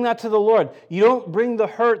and you bring that to the Lord. You don't bring the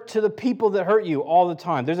hurt to the people that hurt you all the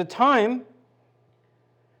time. There's a time,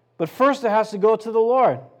 but first it has to go to the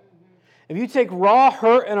Lord. If you take raw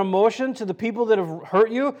hurt and emotion to the people that have hurt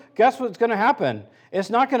you, guess what's going to happen? It's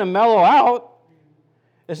not going to mellow out.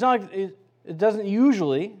 It's not like it doesn't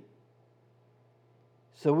usually.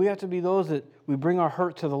 So we have to be those that we bring our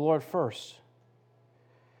hurt to the Lord first.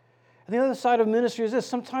 And the other side of ministry is this.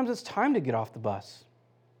 Sometimes it's time to get off the bus,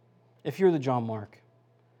 if you're the John Mark.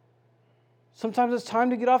 Sometimes it's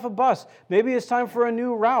time to get off a bus. Maybe it's time for a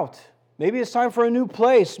new route. Maybe it's time for a new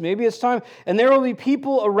place. Maybe it's time. And there will be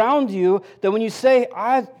people around you that when you say,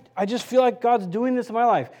 I just feel like God's doing this in my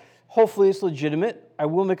life, hopefully it's legitimate. I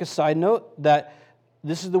will make a side note that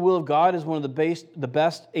this is the will of God is one of the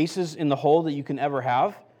best aces in the hole that you can ever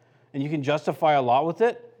have. And you can justify a lot with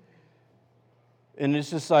it. And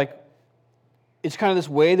it's just like, it's kind of this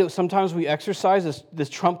way that sometimes we exercise, this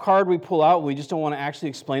trump card we pull out, we just don't want to actually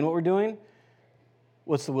explain what we're doing.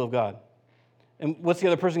 What's the will of God? And what's the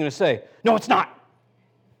other person going to say? No, it's not.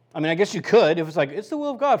 I mean, I guess you could if it's like, it's the will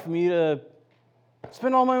of God for me to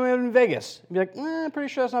spend all my money in Vegas. And be like, I'm pretty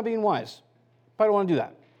sure that's not being wise. Probably don't want to do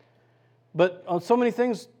that. But on so many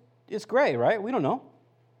things, it's gray, right? We don't know.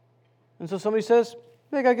 And so somebody says,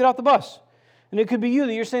 hey, I got to get off the bus. And it could be you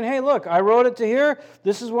that you're saying, hey, look, I rode it to here.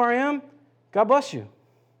 This is where I am. God bless you.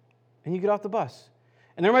 And you get off the bus.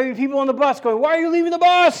 And there might be people on the bus going, why are you leaving the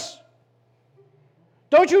bus?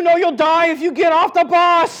 Don't you know you'll die if you get off the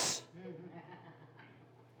bus?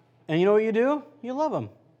 And you know what you do? You love them.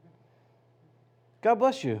 God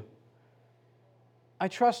bless you. I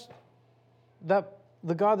trust that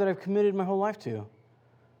the God that I've committed my whole life to,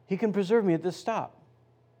 He can preserve me at this stop.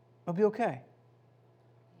 I'll be okay.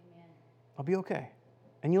 Amen. I'll be okay.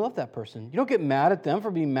 And you love that person. You don't get mad at them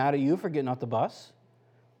for being mad at you for getting off the bus.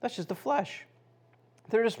 That's just the flesh.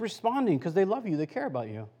 They're just responding because they love you. They care about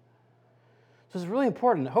you. So it's really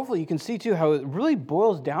important. Hopefully you can see too how it really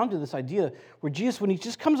boils down to this idea where Jesus, when He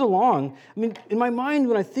just comes along, I mean, in my mind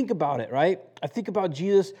when I think about it, right? I think about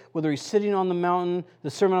Jesus, whether He's sitting on the mountain, the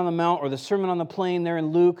Sermon on the Mount, or the Sermon on the Plain there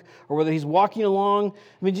in Luke, or whether He's walking along.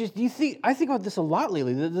 I mean, I think about this a lot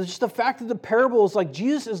lately. Just the fact that the parables, like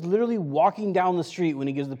Jesus is literally walking down the street when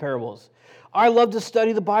He gives the parables. I love to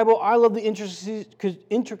study the Bible. I love the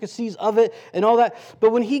intricacies of it and all that.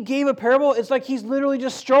 But when He gave a parable, it's like He's literally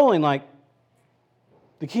just strolling like,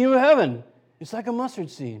 the kingdom of heaven, it's like a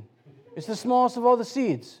mustard seed. It's the smallest of all the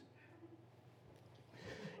seeds.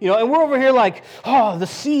 And we're over here like, oh, the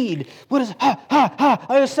seed. What is, I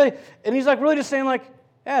just say, and he's like really just saying like,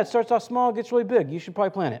 yeah, it starts off small, gets really big. You should probably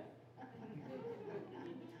plant it.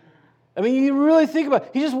 I mean, you really think about it.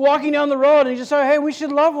 He's just walking down the road and he just said, hey, we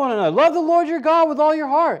should love one another. Love the Lord your God with all your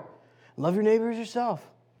heart. Love your neighbor as yourself.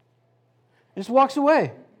 And just walks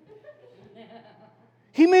away.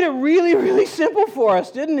 He made it really, really simple for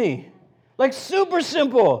us, didn't he? Like super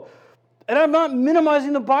simple. And I'm not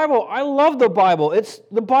minimizing the Bible. I love the Bible.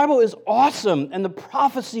 The Bible is awesome. And the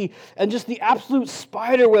prophecy and just the absolute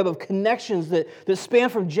spider web of connections that span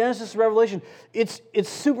from Genesis to Revelation, it's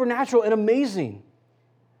supernatural and amazing.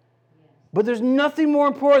 But there's nothing more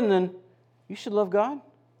important than you should love God,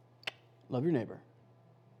 love your neighbor.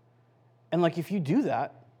 And like if you do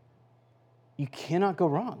that, you cannot go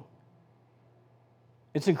wrong.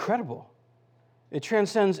 It's incredible. It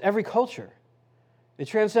transcends every culture. It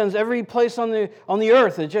transcends every place on the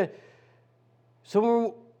earth.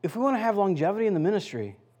 So if we want to have longevity in the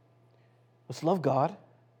ministry, let's love God,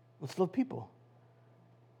 let's love people,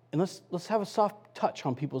 and let's have a soft touch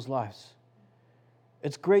on people's lives.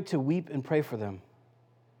 It's great to weep and pray for them,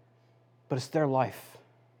 but it's their life,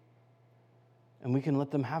 and we can let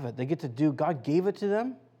them have it. They get to do, God gave it to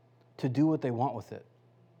them to do what they want with it,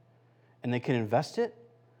 and they can invest it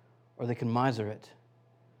or they can miser it.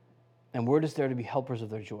 And we're just there to be helpers of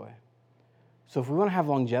their joy. So if we want to have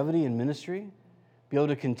longevity in ministry, be able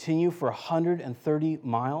to continue for 130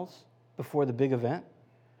 miles before the big event,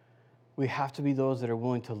 we have to be those that are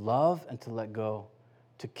willing to love and to let go,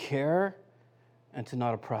 to care and to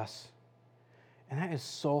not oppress. And that is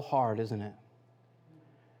so hard, isn't it?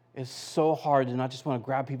 It's so hard to not just want to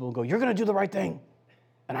grab people and go, you're going to do the right thing,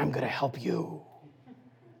 and I'm going to help you.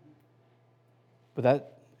 But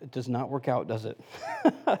that it does not work out, does it?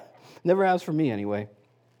 Never has for me, anyway.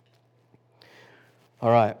 All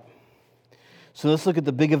right. So let's look at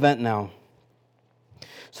the big event now.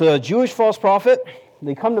 So a Jewish false prophet,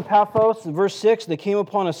 they come to Paphos. In verse 6, they came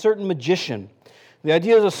upon a certain magician. The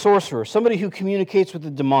idea is a sorcerer, somebody who communicates with the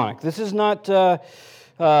demonic. This is not, just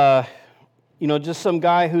some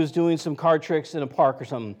guy who's doing some card tricks in a park or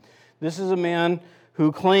something. This is a man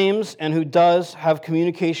who claims and who does have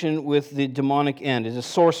communication with the demonic end. He's a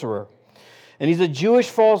sorcerer. And he's a Jewish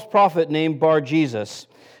false prophet named Bar-Jesus.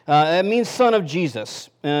 That means son of Jesus.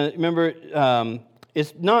 Remember,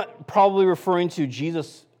 it's not probably referring to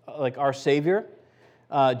Jesus like our Savior.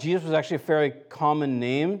 Jesus was actually a fairly common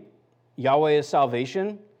name. Yahweh is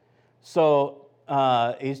salvation. So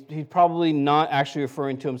he's probably not actually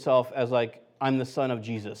referring to himself as like, I'm the son of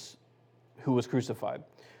Jesus who was crucified.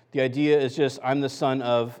 The idea is just, I'm the son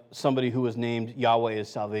of somebody who was named Yahweh is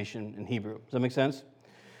salvation in Hebrew. Does that make sense?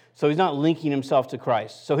 So he's not linking himself to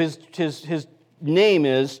Christ. So his name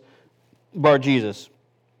is Bar-Jesus,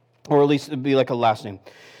 or at least it'd be like a last name.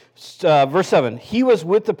 Verse 7, he was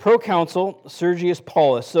with the proconsul Sergius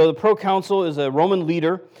Paulus. So the proconsul is a Roman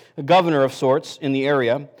leader, a governor of sorts in the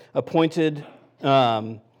area, appointed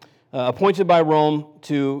by Rome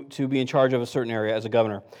to be in charge of a certain area as a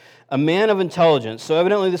governor. A man of intelligence. So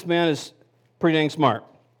evidently this man is pretty dang smart.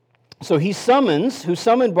 So who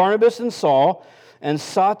summoned Barnabas and Saul and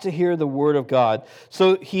sought to hear the word of God.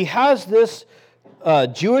 So he has this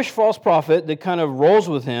Jewish false prophet that kind of rolls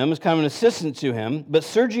with him, is kind of an assistant to him. But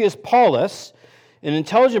Sergius Paulus, an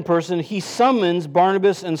intelligent person, he summons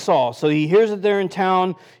Barnabas and Saul. So he hears that they're in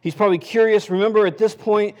town. He's probably curious. Remember, at this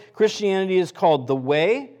point, Christianity is called the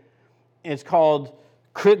Way.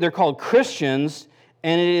 They're called Christians,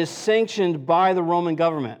 and it is sanctioned by the Roman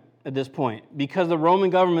government at this point, because the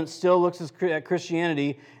Roman government still looks at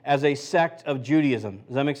Christianity as a sect of Judaism.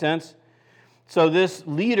 Does that make sense? So this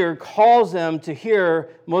leader calls them to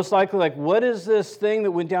hear, most likely, like, what is this thing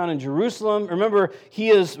that went down in Jerusalem? Remember, he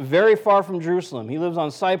is very far from Jerusalem. He lives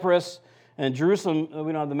on Cyprus, and Jerusalem,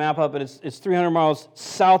 we don't have the map up, but it's 300 miles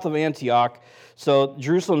south of Antioch. So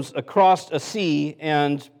Jerusalem's across a sea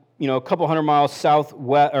and, a couple hundred miles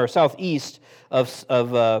southeast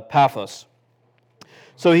of Paphos.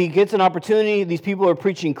 So he gets an opportunity. These people are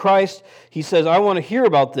preaching Christ. He says, I want to hear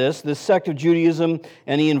about this sect of Judaism,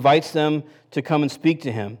 and he invites them to come and speak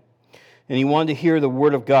to him. And he wanted to hear the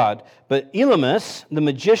word of God. But Elymas, the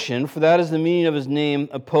magician, for that is the meaning of his name,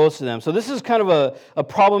 opposed to them. So this is kind of a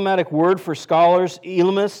problematic word for scholars,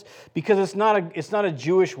 Elymas, because it's not a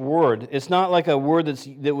Jewish word. It's not like a word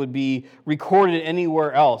that would be recorded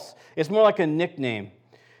anywhere else. It's more like a nickname.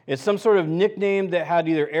 It's some sort of nickname that had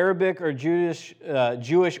either Arabic or Jewish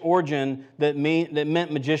origin that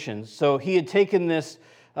meant magicians. So he had taken this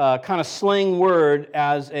kind of slang word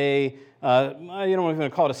as a, I don't know if I'm going to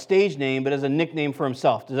call it a stage name, but as a nickname for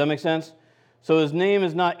himself. Does that make sense? So his name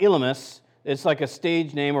is not Elymas. It's like a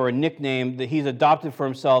stage name or a nickname that he's adopted for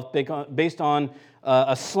himself based on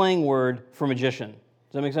a slang word for magician.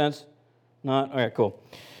 Does that make sense? Not? All right, cool.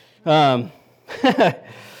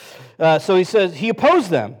 So he says he opposed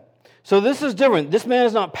them. So this is different. This man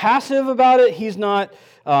is not passive about it. He's not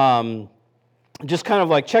just kind of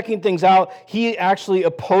like checking things out. He actually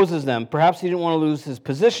opposes them. Perhaps he didn't want to lose his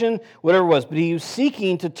position, whatever it was, but he was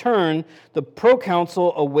seeking to turn the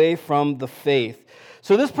proconsul away from the faith.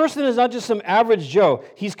 So this person is not just some average Joe.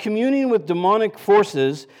 He's communing with demonic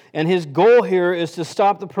forces, and his goal here is to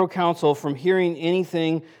stop the proconsul from hearing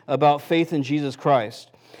anything about faith in Jesus Christ.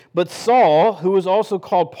 But Saul, who was also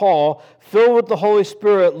called Paul, filled with the Holy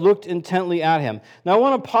Spirit, looked intently at him. Now I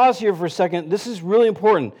want to pause here for a second. This is really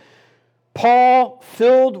important. Paul,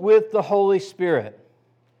 filled with the Holy Spirit.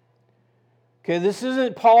 Okay, this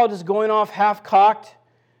isn't Paul just going off half-cocked.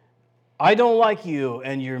 I don't like you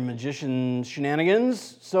and your magician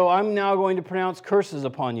shenanigans, so I'm now going to pronounce curses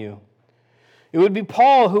upon you. It would be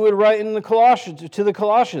Paul who would write in the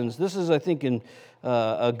Colossians. This is, I think,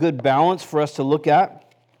 a good balance for us to look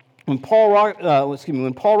at. When Paul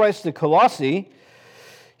writes to Colossae,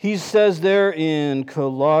 he says there in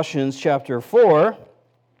Colossians chapter 4,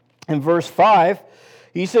 in verse 5,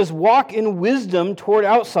 he says, "Walk in wisdom toward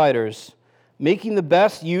outsiders, making the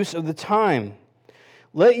best use of the time.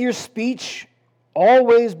 Let your speech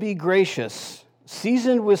always be gracious,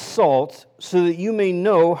 seasoned with salt, so that you may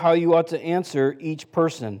know how you ought to answer each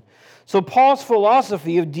person." So Paul's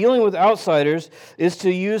philosophy of dealing with outsiders is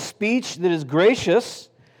to use speech that is gracious,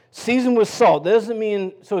 seasoned with salt. That doesn't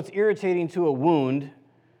mean so it's irritating to a wound.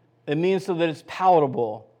 It means so that it's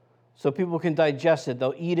palatable, so people can digest it.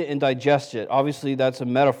 They'll eat it and digest it. Obviously, that's a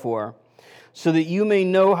metaphor. So that you may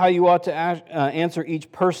know how you ought to answer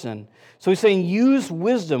each person. So he's saying use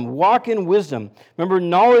wisdom, walk in wisdom. Remember,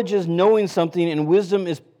 knowledge is knowing something, and wisdom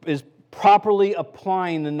is properly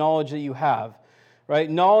applying the knowledge that you have. Right?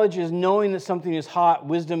 Knowledge is knowing that something is hot.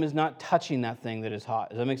 Wisdom is not touching that thing that is hot.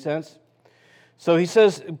 Does that make sense? So he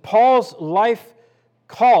says Paul's life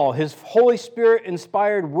call, his Holy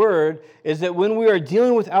Spirit-inspired word, is that when we are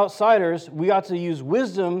dealing with outsiders, we ought to use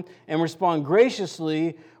wisdom and respond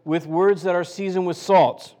graciously with words that are seasoned with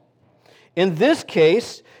salt. In this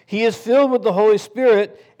case, he is filled with the Holy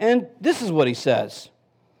Spirit, and this is what he says.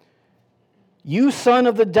 "You son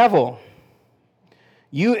of the devil,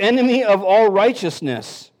 you enemy of all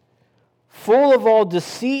righteousness, full of all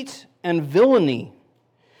deceit and villainy,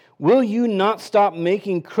 will you not stop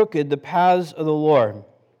making crooked the paths of the Lord?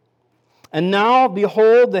 And now,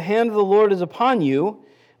 behold, the hand of the Lord is upon you,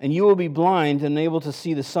 and you will be blind and unable to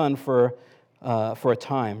see the sun for a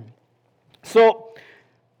time." So,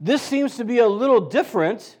 this seems to be a little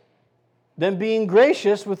different than being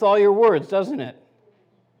gracious with all your words, doesn't it?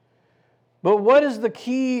 But what is the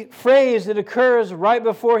key phrase that occurs right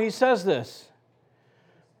before he says this?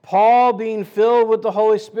 Paul being filled with the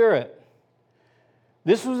Holy Spirit.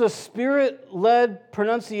 This was a Spirit-led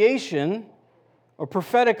pronunciation or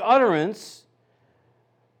prophetic utterance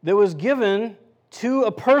that was given to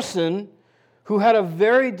a person who had a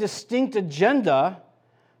very distinct agenda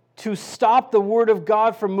to stop the Word of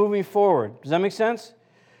God from moving forward. Does that make sense?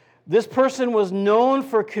 This person was known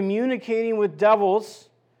for communicating with devils,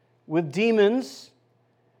 with demons,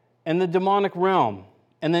 and the demonic realm,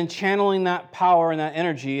 and then channeling that power and that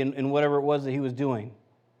energy in whatever it was that he was doing.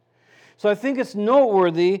 So I think it's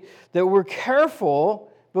noteworthy that we're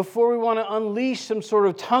careful before we want to unleash some sort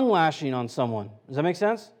of tongue lashing on someone. Does that make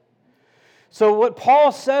sense? So what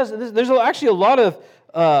Paul says, there's actually a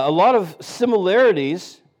lot of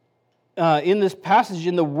similarities in this passage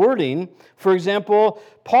in the wording. For example,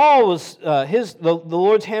 Paul was the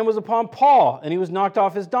Lord's hand was upon Paul, and he was knocked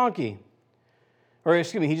off his donkey. Or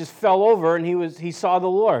excuse me, he just fell over and he saw the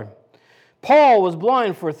Lord. Paul was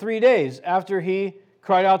blind for 3 days after he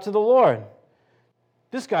cried out to the Lord.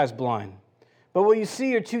 This guy's blind. But what you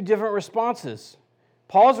see are two different responses.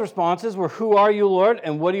 Paul's responses were, "Who are you, Lord,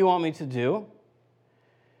 and what do you want me to do?"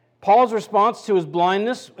 Paul's response to his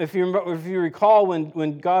blindness, if you recall,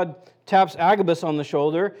 when God taps Agabus on the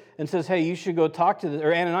shoulder and says, "Hey, you should go talk to this,"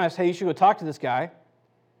 or Ananias, "Hey, you should go talk to this guy,"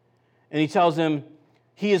 and he tells him,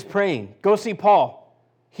 "He is praying. Go see Paul.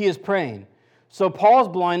 He is praying." So Paul's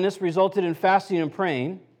blindness resulted in fasting and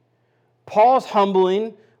praying. Paul's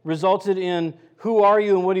humbling resulted in, "Who are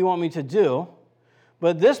you and what do you want me to do?"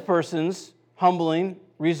 But this person's humbling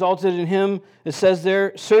resulted in him, it says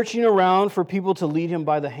there, searching around for people to lead him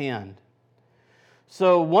by the hand.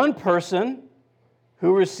 So one person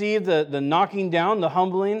who received the knocking down, the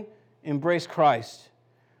humbling, embraced Christ.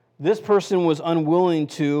 This person was unwilling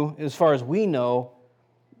to, as far as we know,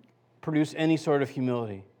 produce any sort of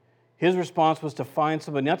humility. His response was to find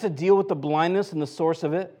somebody, not to deal with the blindness and the source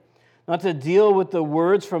of it, not to deal with the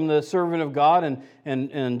words from the servant of God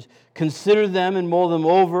and consider them and mull them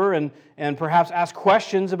over and perhaps ask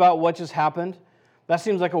questions about what just happened. That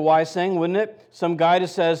seems like a wise saying, wouldn't it? Some guy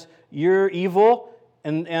just says, you're evil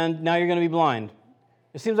and now you're going to be blind.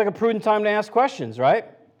 It seems like a prudent time to ask questions, right?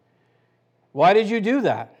 Why did you do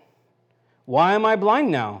that? Why am I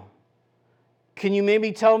blind now? Can you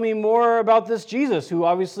maybe tell me more about this Jesus who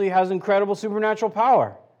obviously has incredible supernatural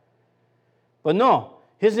power? But no,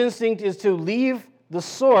 his instinct is to leave the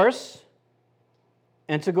source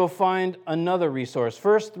and to go find another resource.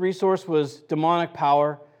 First resource was demonic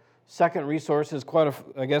power. Second resource is quite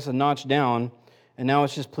a notch down. And now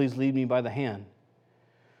it's just, please lead me by the hand.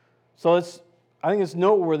 So I think it's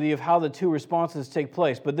noteworthy of how the two responses take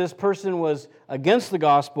place. But this person was against the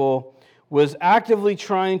gospel, was actively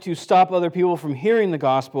trying to stop other people from hearing the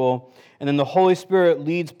gospel, and then the Holy Spirit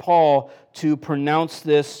leads Paul to pronounce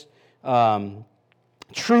this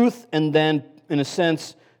truth and then, in a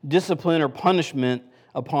sense, discipline or punishment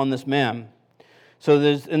upon this man. So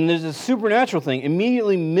there's a supernatural thing.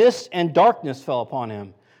 Immediately mist and darkness fell upon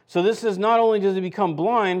him. So this is not only does he become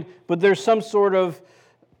blind, but there's some sort of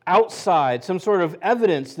outside, some sort of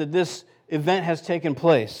evidence that this event has taken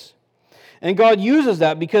place. And God uses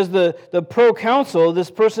that because the proconsul, this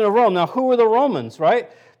person of Rome, now who are the Romans, right?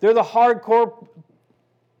 They're the hardcore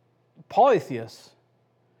polytheists.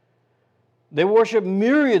 They worship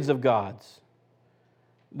myriads of gods.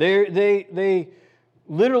 They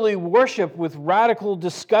literally worship with radical,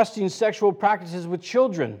 disgusting sexual practices with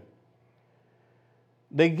children.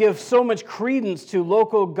 They give so much credence to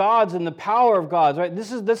local gods and the power of gods, right?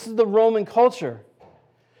 This is the Roman culture.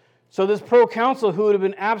 So this proconsul who would have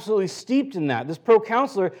been absolutely steeped in that, this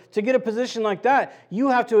proconsular, to get a position like that, you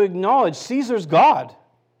have to acknowledge Caesar's God.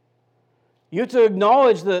 You have to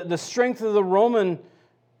acknowledge the strength of the Roman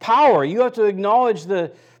power. You have to acknowledge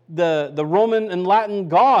the Roman and Latin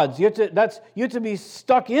gods. You have to be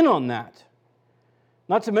stuck in on that.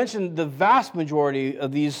 Not to mention the vast majority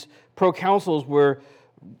of these proconsuls were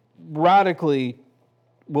radically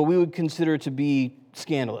what we would consider to be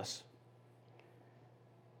scandalous.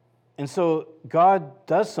 And so God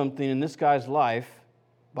does something in this guy's life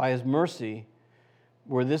by his mercy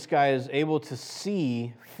where this guy is able to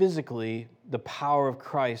see physically the power of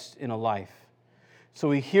Christ in a life. So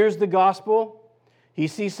he hears the gospel, he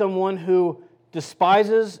sees someone who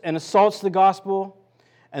despises and assaults the gospel,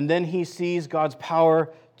 and then he sees God's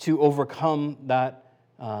power to overcome that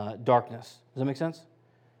darkness. Does that make sense?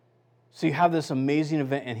 So you have this amazing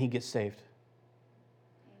event and he gets saved.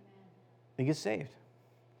 Amen. He gets saved.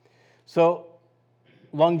 So,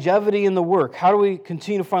 longevity in the work. How do we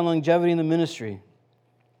continue to find longevity in the ministry?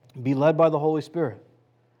 Be led by the Holy Spirit.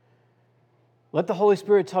 Let the Holy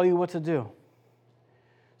Spirit tell you what to do.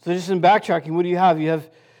 So just in backtracking, what do you have? You have,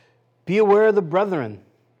 be aware of the brethren.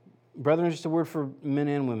 Brethren is just a word for men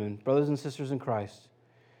and women, brothers and sisters in Christ.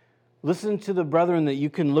 Listen to the brethren that you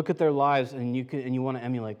can look at their lives and you want to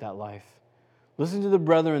emulate that life. Listen to the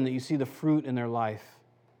brethren that you see the fruit in their life.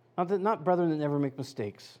 Not brethren that never make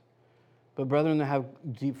mistakes, but brethren that have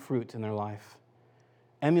deep fruit in their life.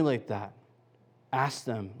 Emulate that. Ask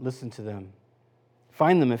them. Listen to them.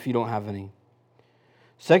 Find them if you don't have any.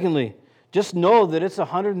 Secondly, just know that it's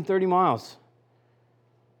 130 miles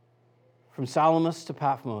from Salamis to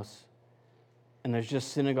Paphos, and there's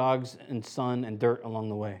just synagogues and sun and dirt along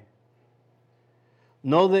the way.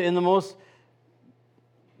 Know that in the most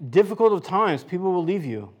difficult of times, people will leave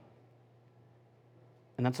you.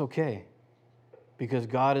 And that's okay, because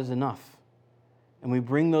God is enough. And we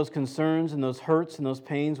bring those concerns and those hurts and those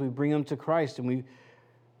pains, we bring them to Christ, and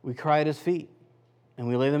we cry at His feet, and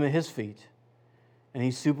we lay them at His feet. And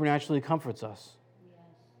He supernaturally comforts us. Yes.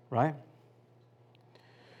 Right?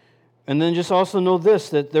 And then just also know this,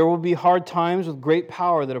 that there will be hard times with great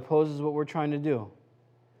power that opposes what we're trying to do.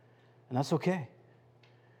 And that's okay,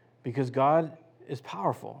 because God is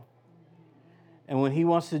powerful. And when He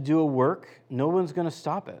wants to do a work, no one's going to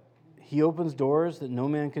stop it. He opens doors that no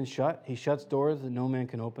man can shut. He shuts doors that no man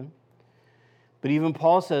can open. But even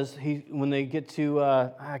Paul says, when they get to,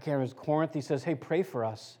 I can't remember, Corinth, he says, hey, pray for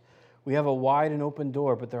us. We have a wide and open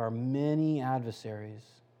door, but there are many adversaries.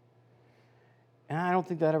 And I don't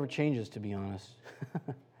think that ever changes, to be honest.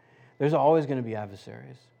 There's always going to be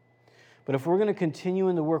adversaries. But if we're going to continue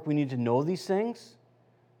in the work, we need to know these things,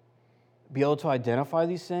 be able to identify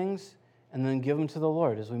these things, and then give them to the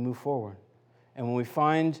Lord as we move forward. And when we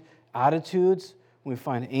find attitudes when we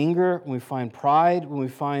find anger, when we find pride, when we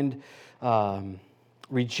find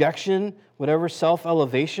rejection, whatever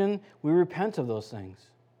self-elevation, we repent of those things.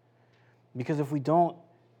 Because if we don't,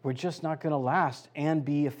 we're just not going to last and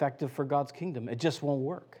be effective for God's kingdom. It just won't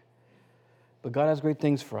work. But God has great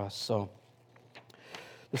things for us. So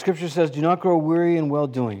the scripture says, do not grow weary in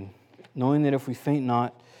well-doing, knowing that if we faint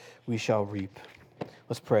not, we shall reap.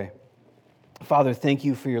 Let's pray. Father, thank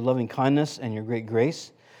you for your loving kindness and your great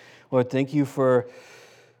grace. Lord, thank you for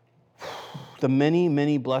the many,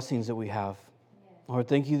 many blessings that we have. Lord,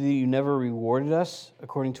 thank you that you never rewarded us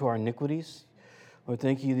according to our iniquities. Lord,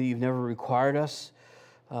 thank you that you've never required us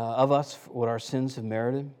of us what our sins have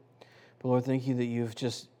merited. But Lord, thank you that you've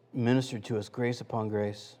just ministered to us grace upon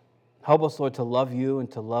grace. Help us, Lord, to love you and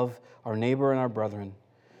to love our neighbor and our brethren.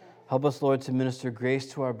 Help us, Lord, to minister grace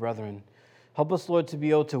to our brethren. Help us, Lord, to be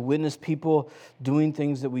able to witness people doing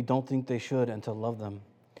things that we don't think they should and to love them.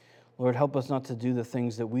 Lord, help us not to do the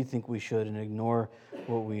things that we think we should and ignore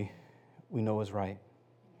what we know is right.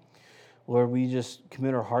 Lord, we just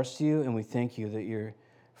commit our hearts to you and we thank you that you're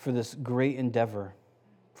for this great endeavor,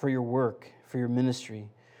 for your work, for your ministry.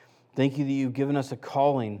 Thank you that you've given us a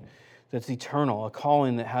calling that's eternal, a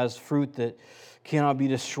calling that has fruit that cannot be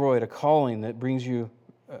destroyed, a calling that brings you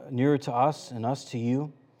nearer to us and us to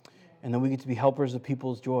you, and that we get to be helpers of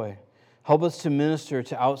people's joy. Help us to minister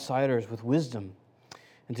to outsiders with wisdom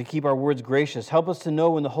and to keep our words gracious. Help us to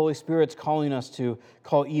know when the Holy Spirit's calling us to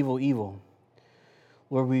call evil, evil.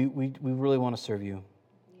 Lord, we really want to serve you,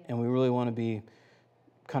 and we really want to be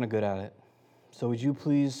kind of good at it. So would you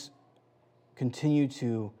please continue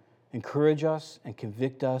to encourage us and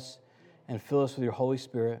convict us and fill us with your Holy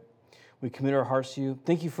Spirit. We commit our hearts to you.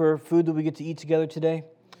 Thank you for food that we get to eat together today.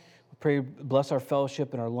 We pray, bless our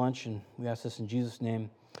fellowship and our lunch, and we ask this in Jesus' name.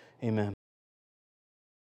 Amen.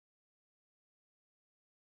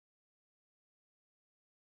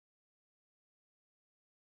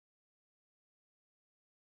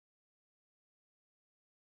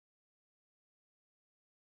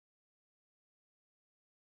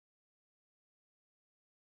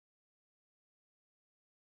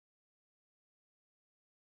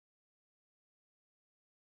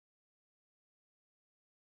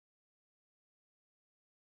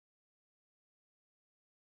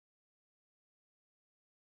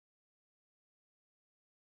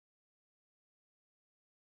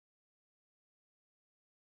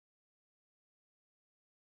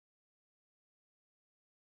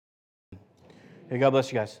 Hey, God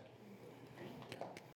bless you guys.